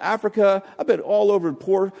 I've been to Africa. I've been all over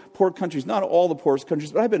poor countries. Not all the poorest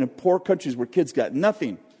countries, but I've been in poor countries where kids got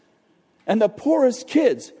nothing. And the poorest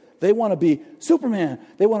kids, they want to be Superman.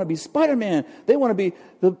 They want to be Spider-Man. They want to be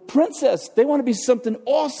the princess. They want to be something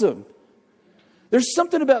awesome. There's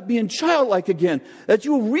something about being childlike again, that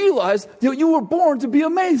you realize that you were born to be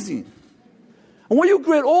amazing. And when you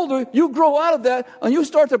get older, you grow out of that and you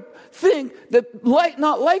start to think that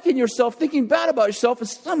not liking yourself, thinking bad about yourself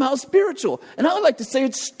is somehow spiritual. And I would like to say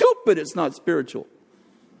it's stupid it's not spiritual.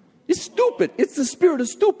 It's stupid. It's the spirit of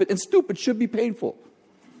stupid, and stupid should be painful.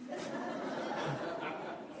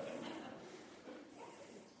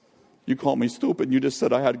 You call me stupid and you just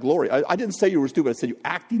said I had glory. I didn't say you were stupid. I said you're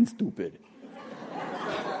acting stupid.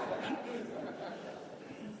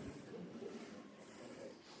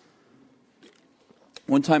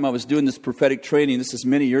 One time I was doing this prophetic training. This is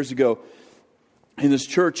many years ago in this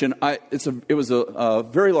church, and it was a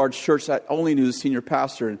very large church. I only knew the senior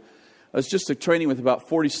pastor, and I was just training with about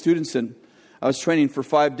 40 students, and I was training for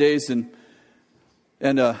 5 days, and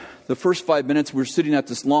the first 5 minutes we were sitting at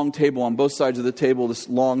this long table on both sides of the table. This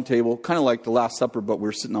long table, kind of like the Last Supper, but we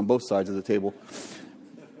were sitting on both sides of the table.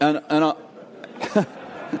 And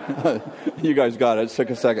you guys got it. It took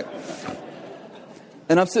a second.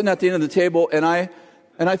 And I'm sitting at the end of the table, and I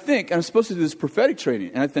think, and I'm supposed to do this prophetic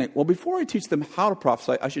training, and I think, well, before I teach them how to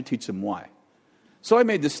prophesy, I should teach them why. So I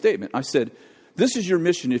made this statement. I said, this is your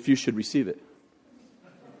mission if you should receive it.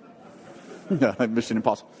 Yeah, mission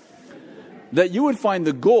impossible. That you would find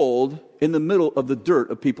the gold in the middle of the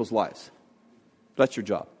dirt of people's lives. That's your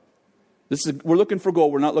job. We're looking for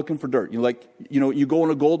gold. We're not looking for dirt. You go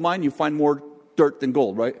in a gold mine, you find more dirt than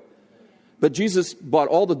gold, right? But Jesus bought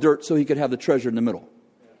all the dirt so he could have the treasure in the middle.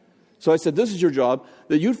 So I said, this is your job,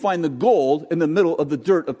 that you'd find the gold in the middle of the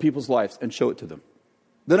dirt of people's lives and show it to them.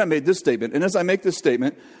 Then I made this statement. And as I make this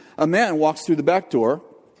statement, a man walks through the back door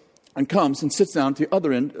and comes and sits down at the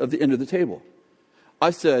other end of the table. I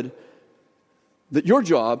said that your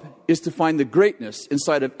job is to find the greatness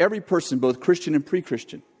inside of every person, both Christian and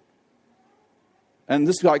pre-Christian. And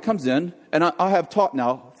this guy comes in, and I have taught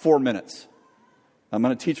now 4 minutes. I'm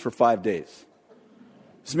going to teach for 5 days.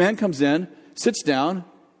 This man comes in, sits down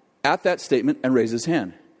at that statement, and raises his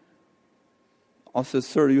hand. I said,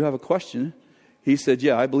 sir, do you have a question? He said,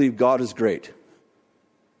 yeah, I believe God is great.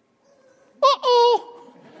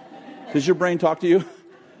 Uh-oh! Does your brain talk to you?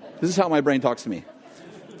 This is how my brain talks to me.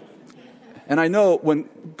 And I know when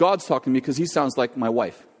God's talking to me because he sounds like my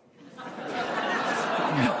wife.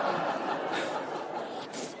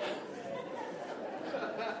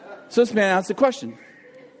 So this man asked a question.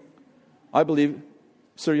 I believe,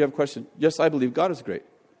 sir, you have a question? Yes, I believe God is great.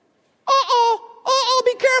 Uh-oh,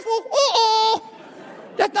 be careful. Uh-oh.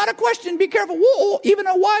 that's not a question. Be careful. Whoa, even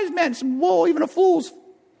a wise man. Whoa, even a fool's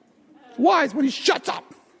wise when he shuts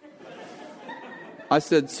up. I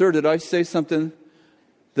said, sir, did I say something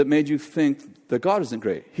that made you think that God isn't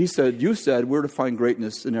great? He said, you said we're to find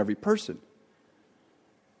greatness in every person.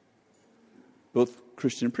 Both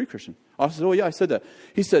Christian and pre-Christian. I said, oh yeah, I said that.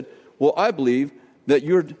 He said, well, I believe that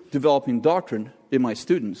you're developing doctrine in my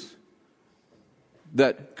students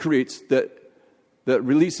that creates, that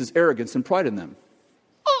releases arrogance and pride in them.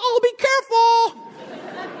 Oh, be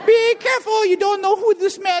careful. Be careful. You don't know who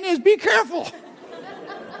this man is. Be careful.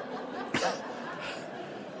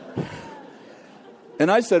 And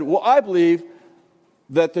I said, well, I believe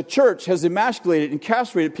that the church has emasculated and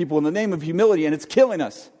castrated people in the name of humility, and it's killing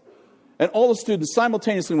us. And all the students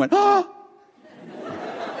simultaneously went, ah!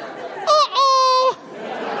 Uh-oh!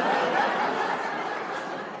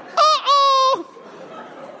 Uh-oh!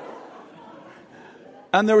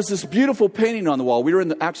 And there was this beautiful painting on the wall. We were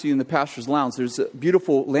actually in the pastor's lounge. There's a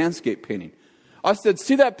beautiful landscape painting. I said,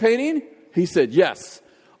 see that painting? He said, yes.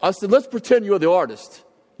 I said, let's pretend you're the artist.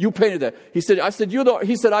 You painted that. He said,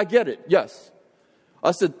 he said, I get it. Yes. I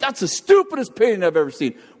said, that's the stupidest painting I've ever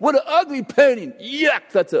seen. What an ugly painting. Yuck,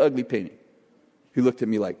 that's an ugly painting. He looked at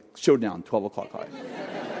me like, showdown, 12 o'clock high.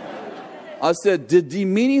 I said, did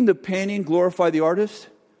demeaning the painting glorify the artist?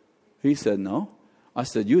 He said, no. I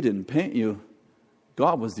said, you didn't paint you.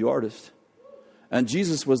 God was the artist. And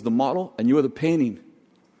Jesus was the model, and you were the painting.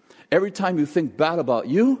 Every time you think bad about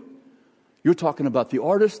you, you're talking about the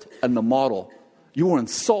artist and the model. You are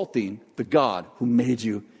insulting the God who made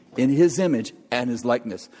you in His image and His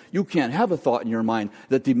likeness. You can't have a thought in your mind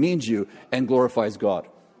that demeans you and glorifies God.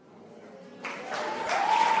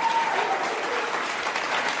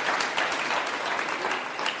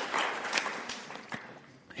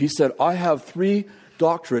 He said, I have 3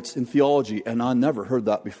 doctorates in theology, and I never heard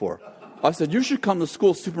that before. I said, you should come to school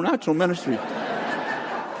of supernatural ministry.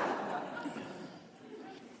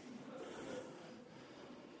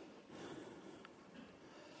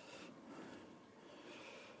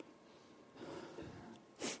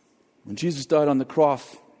 When Jesus died on the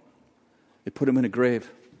cross, they put him in a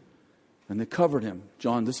grave, and they covered him.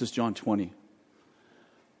 This is John 20.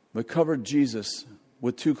 They covered Jesus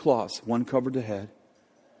with 2 cloths. One covered the head,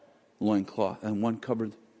 loincloth, and one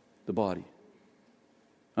covered the body.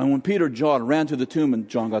 And when Peter and John ran to the tomb, and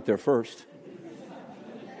John got there first,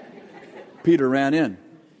 Peter ran in,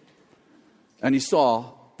 and he saw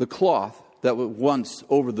the cloth that was once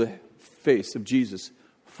over the face of Jesus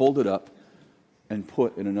folded up and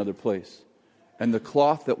put in another place. And the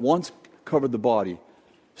cloth that once covered the body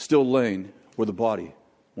still laying where the body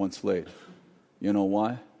once laid. You know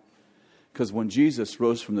why? Because when Jesus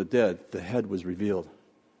rose from the dead, the head was revealed.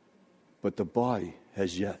 But the body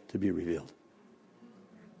has yet to be revealed.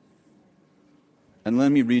 And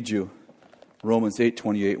let me read you Romans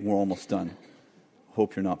 8:28. We're almost done.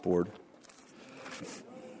 Hope you're not bored.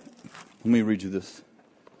 Let me read you this.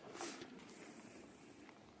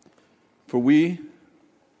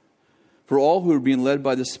 For all who are being led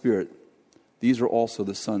by the Spirit, these are also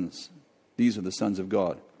the sons. These are the sons of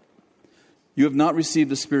God. You have not received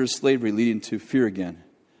the spirit of slavery leading to fear again,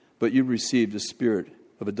 but you've received the spirit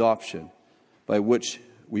of adoption, by which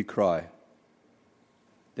we cry,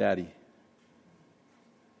 Daddy,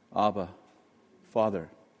 Abba, Father.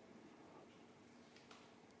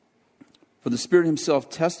 For the Spirit Himself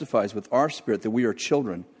testifies with our spirit that we are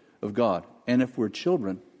children of God. And if we're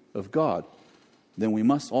children of God, then we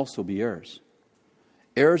must also be heirs.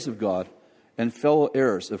 Heirs of God and fellow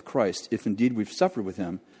heirs of Christ, if indeed we've suffered with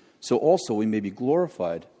Him, so also we may be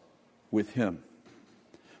glorified with Him.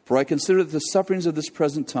 For I consider that the sufferings of this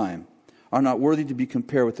present time are not worthy to be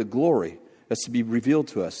compared with the glory that's to be revealed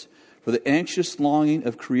to us. For the anxious longing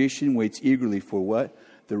of creation waits eagerly for what?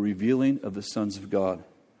 The revealing of the sons of God.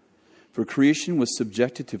 For creation was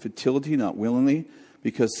subjected to futility, not willingly,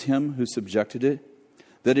 because Him who subjected it,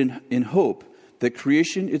 that in hope that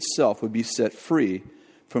creation itself would be set free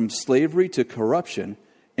from slavery to corruption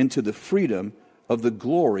into the freedom of the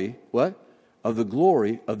glory, what? Of the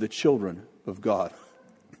glory of the children of God.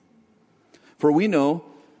 For we know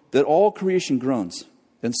that all creation groans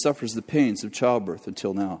and suffers the pains of childbirth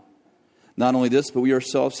until now. Not only this, but we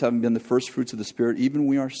ourselves, having been the first fruits of the Spirit, even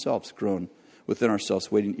we ourselves groan within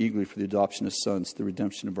ourselves, waiting eagerly for the adoption of sons, the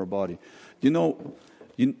redemption of our body. Do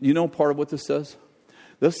you know part of what this says?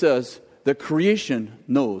 This says that creation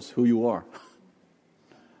knows who you are.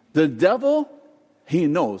 The devil, he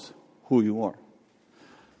knows who you are.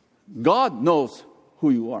 God knows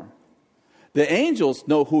who you are. The angels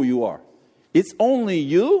know who you are. It's only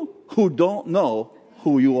you who don't know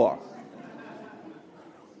who you are.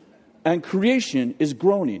 And creation is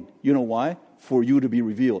groaning. You know why? For you to be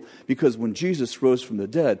revealed. Because when Jesus rose from the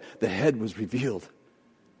dead, the head was revealed.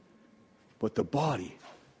 But the body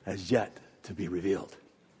has yet to be revealed.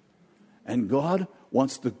 And God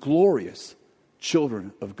wants the glorious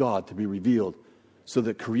children of God to be revealed so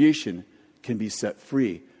that creation can be set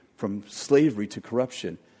free from slavery to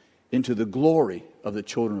corruption into the glory of the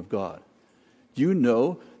children of God. Do you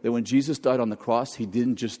know that when Jesus died on the cross, he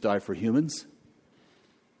didn't just die for humans?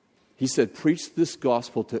 He said, preach this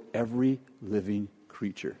gospel to every living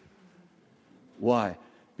creature. Why?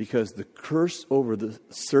 Because the curse over the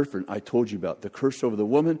serpent I told you about, the curse over the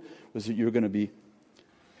woman, was that you're going to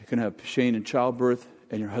have pain in childbirth,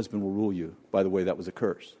 and your husband will rule you. By the way, that was a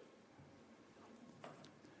curse.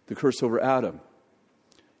 The curse over Adam,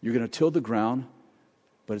 you're going to till the ground,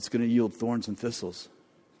 but it's going to yield thorns and thistles.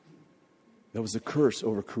 That was a curse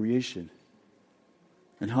over creation.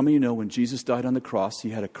 And how many of you know when Jesus died on the cross, he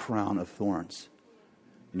had a crown of thorns?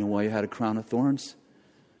 You know why he had a crown of thorns?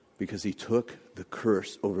 Because he took the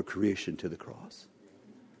curse over creation to the cross.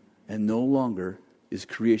 And no longer is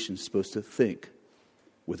creation supposed to think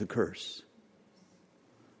with a curse.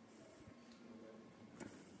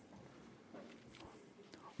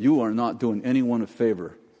 You are not doing anyone a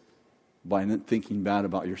favor by thinking bad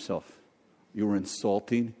about yourself. You are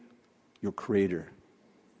insulting your Creator.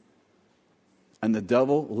 And the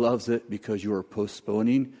devil loves it because you are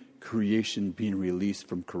postponing creation being released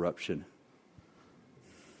from corruption.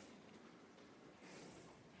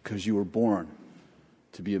 Because you were born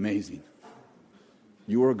to be amazing.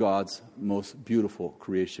 You are God's most beautiful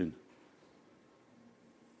creation.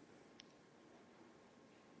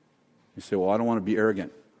 You say, well, I don't want to be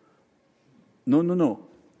arrogant. No.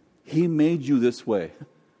 He made you this way.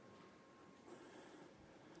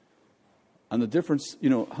 And the difference,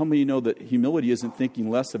 how many know that humility isn't thinking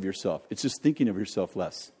less of yourself? It's just thinking of yourself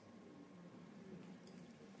less.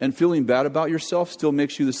 And feeling bad about yourself still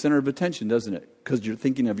makes you the center of attention, doesn't it? Because you're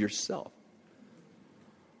thinking of yourself.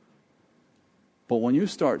 But when you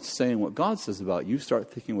start saying what God says about you,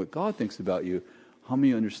 start thinking what God thinks about you, how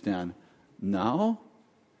many understand now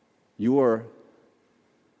you are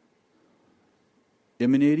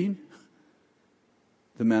emanating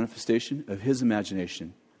the manifestation of His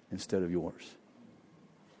imagination instead of yours.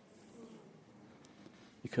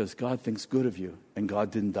 Because God thinks good of you, and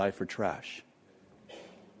God didn't die for trash.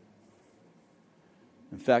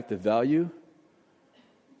 In fact, the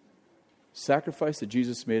sacrifice that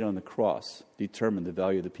Jesus made on the cross determined the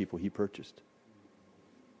value of the people He purchased.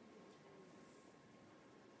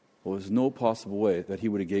 Well, there's no possible way that He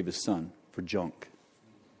would have gave His Son for junk.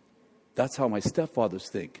 That's how my stepfathers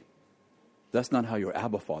think. That's not how your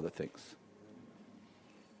Abba Father thinks.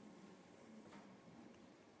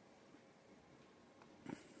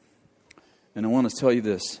 And I want to tell you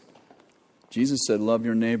this. Jesus said, love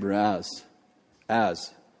your neighbor as.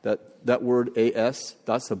 That word as,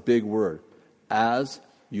 that's a big word. As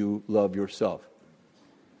you love yourself.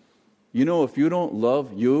 If you don't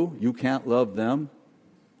love you, you can't love them.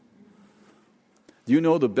 Do you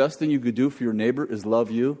know the best thing you could do for your neighbor is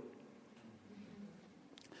love you?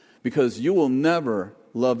 Because you will never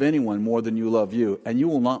love anyone more than you love you. And you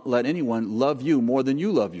will not let anyone love you more than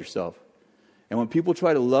you love yourself. And when people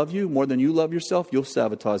try to love you more than you love yourself, you'll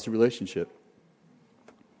sabotage the relationship.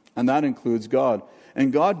 And that includes God.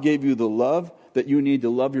 And God gave you the love that you need to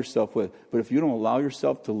love yourself with. But if you don't allow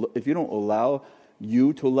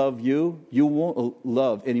you to love you, you won't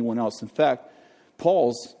love anyone else. In fact,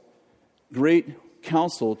 Paul's great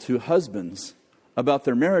counsel to husbands about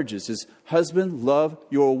their marriages is, husband, love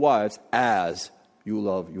your wives as you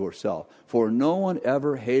love yourself. For no one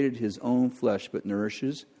ever hated his own flesh, but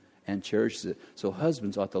nourishes and cherishes it. So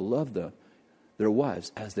husbands ought to love their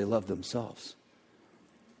wives as they love themselves.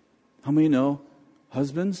 How many know,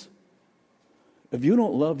 husbands, if you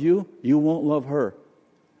don't love you, you won't love her.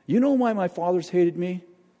 You know why my fathers hated me?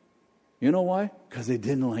 You know why? Because they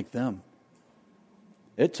didn't like them.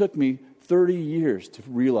 It took me 30 years to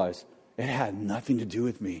realize it had nothing to do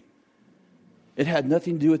with me. It had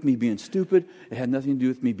nothing to do with me being stupid. It had nothing to do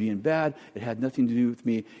with me being bad. It had nothing to do with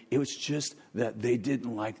me. It was just that they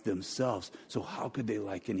didn't like themselves. So how could they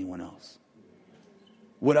like anyone else?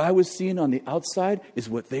 What I was seeing on the outside is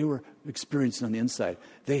what they were experiencing on the inside.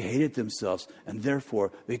 They hated themselves, and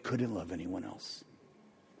therefore they couldn't love anyone else.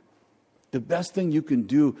 The best thing you can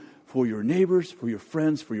do for your neighbors, for your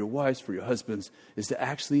friends, for your wives, for your husbands, is to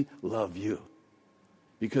actually love you.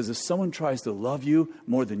 Because if someone tries to love you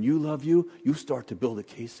more than you love you, you start to build a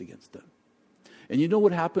case against them. And you know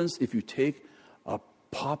what happens if you take a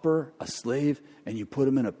pauper, a slave, and you put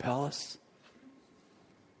him in a palace?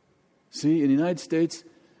 See, in the United States,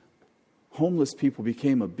 homeless people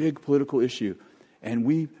became a big political issue.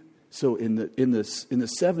 And so in the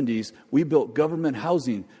 70s, we built government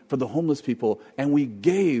housing for the homeless people, and we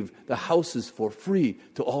gave the houses for free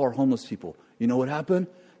to all our homeless people. You know what happened?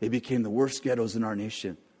 They became the worst ghettos in our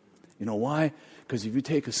nation. You know why? Because if you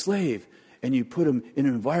take a slave and you put them in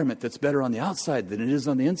an environment that's better on the outside than it is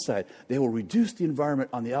on the inside, they will reduce the environment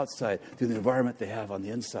on the outside to the environment they have on the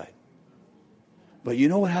inside. But you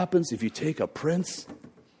know what happens if you take a prince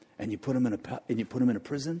and you put him in a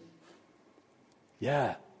prison?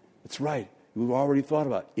 Yeah, that's right. We've already thought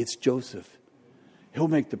about it. It's Joseph. He'll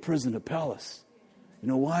make the prison a palace. You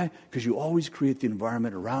know why? Because you always create the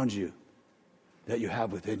environment around you that you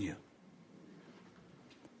have within you.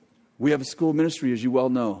 We have a school of ministry, as you well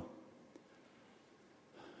know.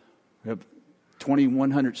 We have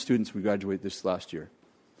 2,100 students we graduated this last year.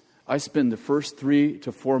 I spend the first 3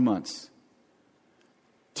 to 4 months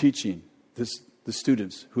teaching the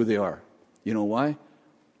students who they are. You know why?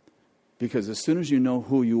 Because as soon as you know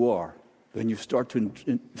who you are, then you start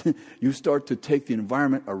to take the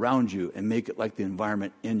environment around you and make it like the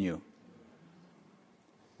environment in you.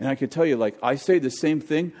 And I can tell you, like, I say the same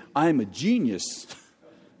thing. I'm a genius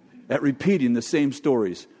at repeating the same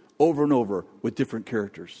stories over and over with different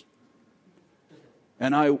characters.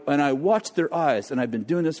 And I watch their eyes, and I've been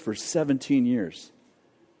doing this for 17 years.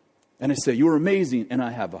 And I say, "You're amazing," and I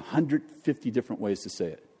have 150 different ways to say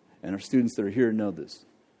it. And our students that are here know this.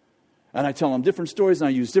 And I tell them different stories, and I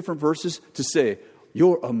use different verses to say,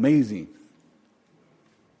 "You're amazing."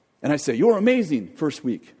 And I say, "You're amazing," first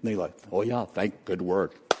week. And they're like, "Oh yeah, good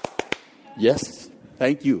word. Yes,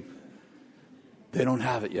 thank you." They don't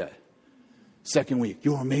have it yet. Second week,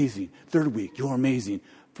 "You're amazing." Third week, "You're amazing."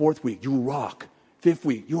 Fourth week, "You rock." Fifth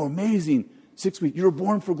week, "You're amazing." Sixth week, "You're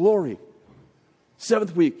born for glory."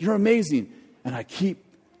 Seventh week, "You're amazing." And I keep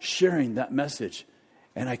sharing that message.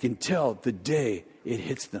 And I can tell the day it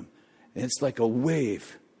hits them. And it's like a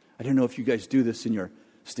wave. I don't know if you guys do this in your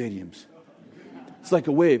stadiums. It's like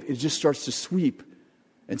a wave. It just starts to sweep.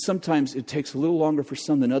 And sometimes it takes a little longer for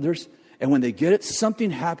some than others. And when they get it,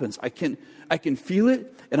 something happens. I can feel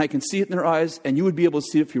it, and I can see it in their eyes, and you would be able to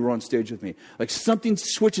see it if you were on stage with me. Like something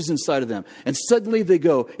switches inside of them, and suddenly they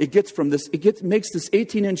go. Makes this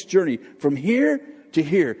 18-inch journey from here to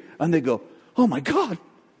here, and they go, "Oh my God!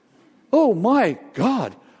 Oh my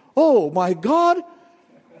God! Oh my God!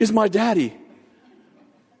 Is my daddy?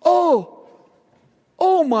 Oh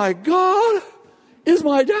my God! Is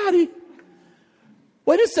my daddy?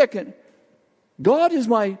 Wait a second! God is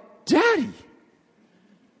my daddy.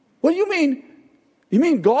 What do you mean? You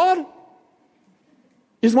mean God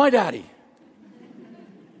is my daddy?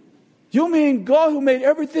 You mean God who made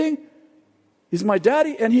everything is my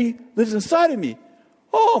daddy and he lives inside of me?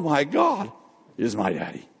 Oh my God is my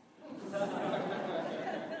daddy."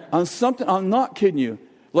 I'm not kidding you.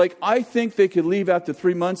 Like, I think they could leave after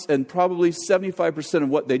 3 months and probably 75% of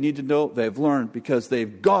what they need to know they've learned because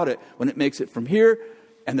they've got it when it makes it from here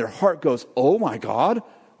and their heart goes, "Oh my God,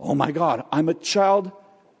 I'm a child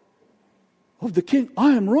of the King.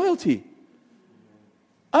 I am royalty.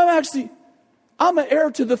 I'm an heir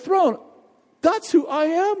to the throne. That's who I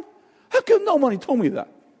am. How come nobody told me that?"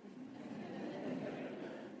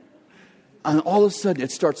 And all of a sudden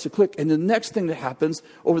it starts to click. And the next thing that happens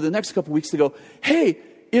over the next couple of weeks, they go, "Hey,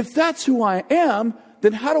 if that's who I am,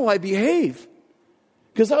 then how do I behave?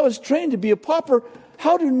 Because I was trained to be a pauper.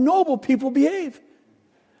 How do noble people behave?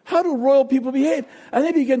 How do royal people behave?" And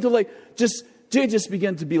they begin to they just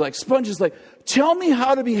begin to be like sponges, like, "Tell me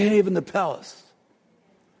how to behave in the palace."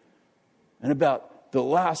 And about the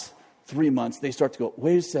last 3 months, they start to go,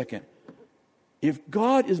 "Wait a second. If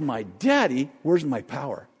God is my daddy, where's my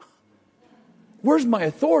power? Where's my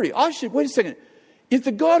authority? Wait a second. If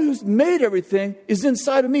the God who's made everything is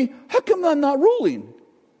inside of me, how come I'm not ruling?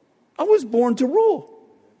 I was born to rule."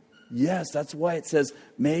 Yes, that's why it says,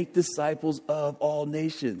 "Make disciples of all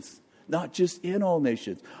nations," not just in all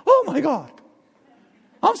nations. Oh my God.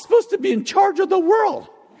 I'm supposed to be in charge of the world.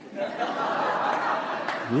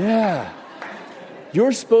 Yeah.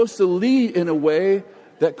 You're supposed to lead in a way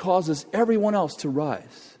that causes everyone else to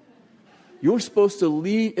rise. You're supposed to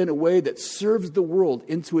lead in a way that serves the world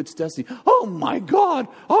into its destiny. Oh my God,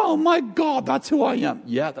 that's who I am.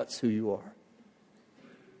 Yeah, that's who you are.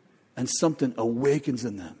 And something awakens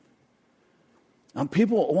in them. And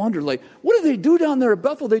people wonder, like, what do they do down there at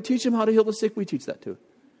Bethel? They teach them how to heal the sick. We teach that too.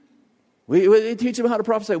 They teach them how to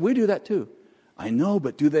prophesy. We do that too. I know,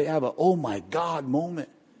 but do they have a "oh my God" moment?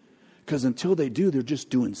 Because until they do, they're just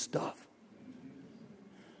doing stuff.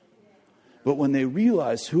 But when they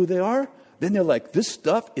realize who they are, then they're like, "This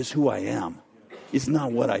stuff is who I am. It's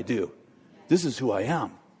not what I do. This is who I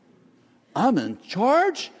am." I'm in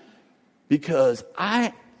charge because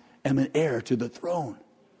I am an heir to the throne.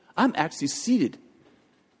 I'm actually seated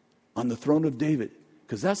on the throne of David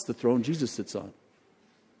because that's the throne Jesus sits on.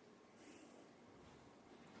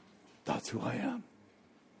 That's who I am.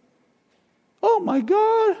 Oh my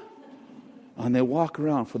God. And they walk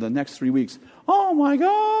around for the next 3 weeks. Oh my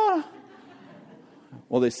God.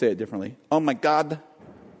 Well, they say it differently. Oh my God.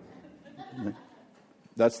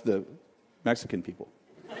 That's the Mexican people.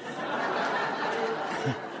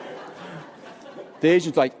 The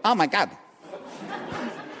Asian's like, oh my God.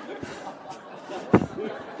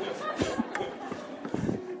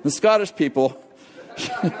 The Scottish people,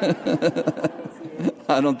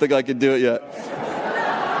 I don't think I could do it yet.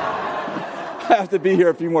 I have to be here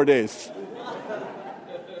a few more days.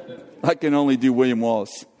 I can only do William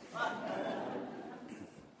Wallace.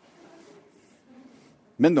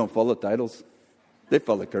 Men don't follow titles. They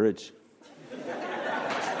follow courage.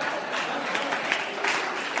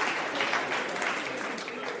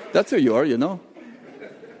 That's who you are, you know.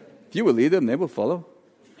 If you will lead them, they will follow.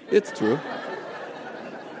 It's true.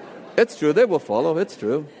 It's true, they will follow. It's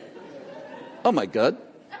true. Oh my God.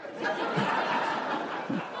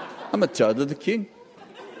 I'm a child of the King.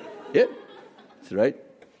 Yeah, that's right.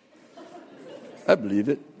 I believe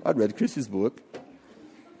it. I read Chris's book.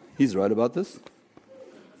 He's right about this.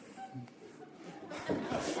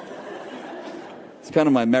 It's kind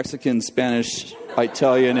of my Mexican, Spanish,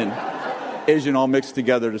 Italian, and Asian all mixed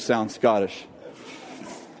together to sound Scottish.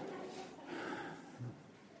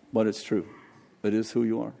 But it's true. It is who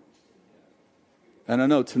you are. And I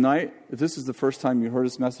know tonight, if this is the first time you heard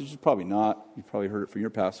this message, it's probably not. You probably heard it from your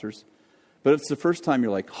pastors. But if it's the first time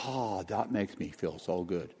you're like, oh, that makes me feel so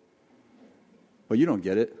good. Well, you don't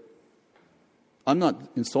get it. I'm not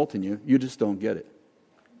insulting you. You just don't get it.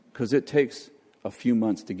 Because it takes a few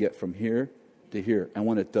months to get from here to here. And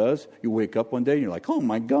when it does, you wake up one day and you're like, oh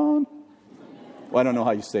my God. Well, I don't know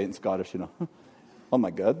how you say it in Scottish, you know. Oh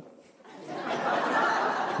my God.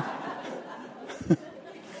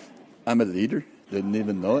 I'm a leader. Didn't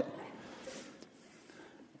even know it.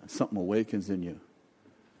 Something awakens in you.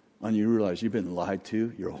 And you realize you've been lied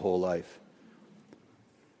to your whole life.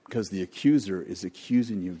 Because the accuser is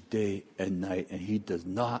accusing you day and night. And he does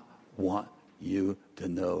not want you to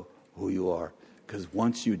know who you are. Because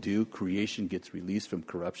once you do, creation gets released from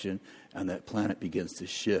corruption. And that planet begins to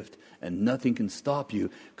shift. And nothing can stop you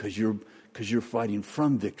because you're fighting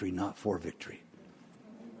from victory, not for victory.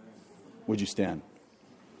 Would you stand?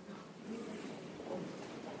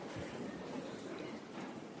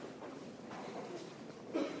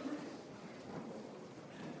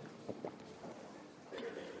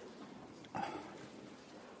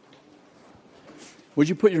 Would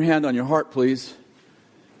you put your hand on your heart, please?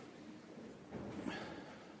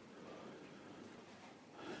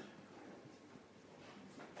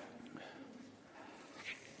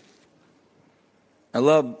 I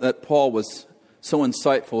love that Paul was so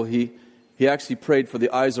insightful. He actually prayed for the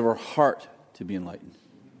eyes of our heart to be enlightened,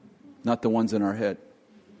 not the ones in our head.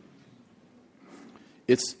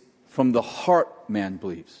 It's from the heart man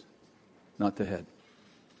believes, not the head.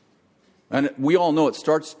 And we all know it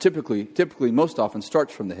starts typically, most often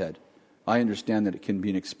starts from the head. I understand that it can be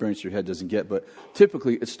an experience your head doesn't get, but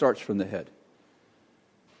typically it starts from the head.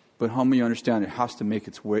 But how many understand it has to make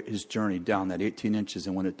his journey down that 18 inches,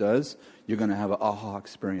 and when it does, you're going to have an aha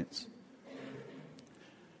experience.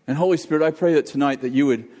 And Holy Spirit, I pray that tonight that you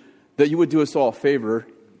would do us all a favor,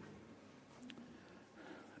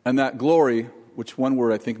 and that glory, which one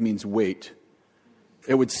word I think means weight,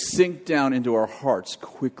 it would sink down into our hearts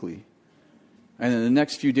quickly. And in the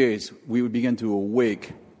next few days, we would begin to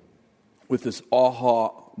awake with this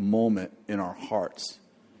aha moment in our hearts.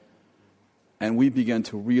 And we began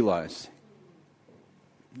to realize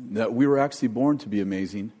that we were actually born to be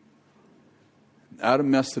amazing. Adam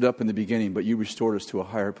messed it up in the beginning, but you restored us to a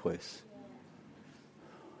higher place.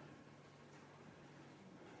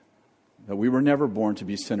 That we were never born to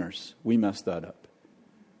be sinners. We messed that up.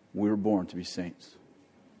 We were born to be saints.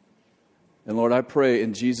 And Lord, I pray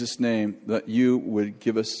in Jesus' name that you would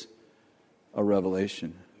give us a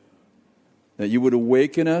revelation. That you would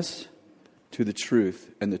awaken us to the truth,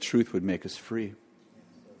 and the truth would make us free.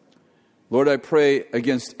 Lord, I pray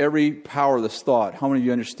against every powerless thought. How many of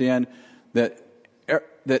you understand that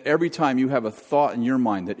every time you have a thought in your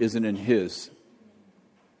mind that isn't in His,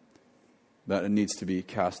 that it needs to be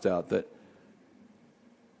cast out? That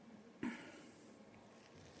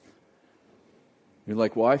you're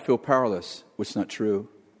like, well, I feel powerless, which is not true.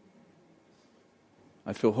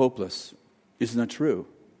 I feel hopeless. It's not true.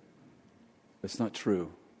 It's not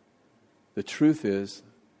true. The truth is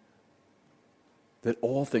that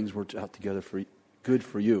all things work out together for good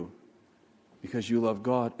for you because you love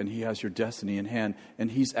God and He has your destiny in hand,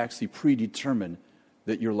 and He's actually predetermined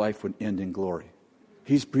that your life would end in glory.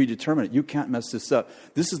 He's predetermined. You can't mess this up.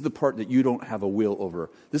 This is the part that you don't have a will over.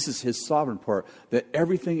 This is His sovereign part, that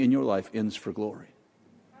everything in your life ends for glory.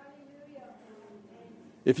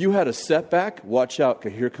 If you had a setback, watch out,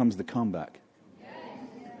 because here comes the comeback.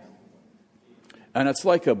 And it's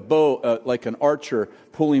like a bow, like an archer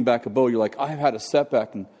pulling back a bow. You're like, I've had a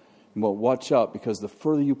setback. And well, watch out, because the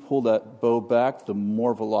further you pull that bow back, the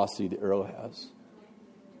more velocity the arrow has.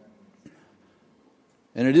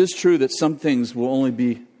 And it is true that some things will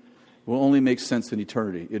only make sense in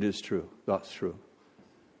eternity. It is true. That's true.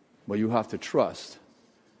 But you have to trust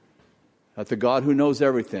that the God who knows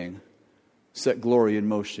everything set glory in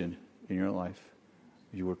motion in your life.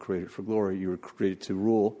 You were created for glory. You were created to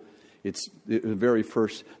rule. It's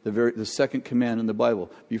the second command in the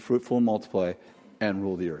Bible: be fruitful and multiply and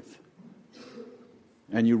rule the earth.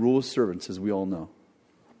 And you rule as servants, as we all know.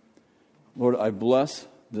 Lord, I bless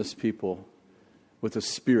this people with a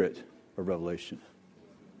spirit of revelation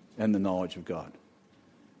and the knowledge of God.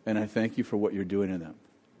 And I thank you for what you're doing in them.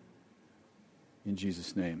 In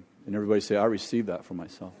Jesus' name. And everybody say, I receive that for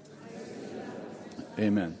myself.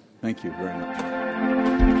 Amen. Thank you very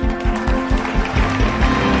much.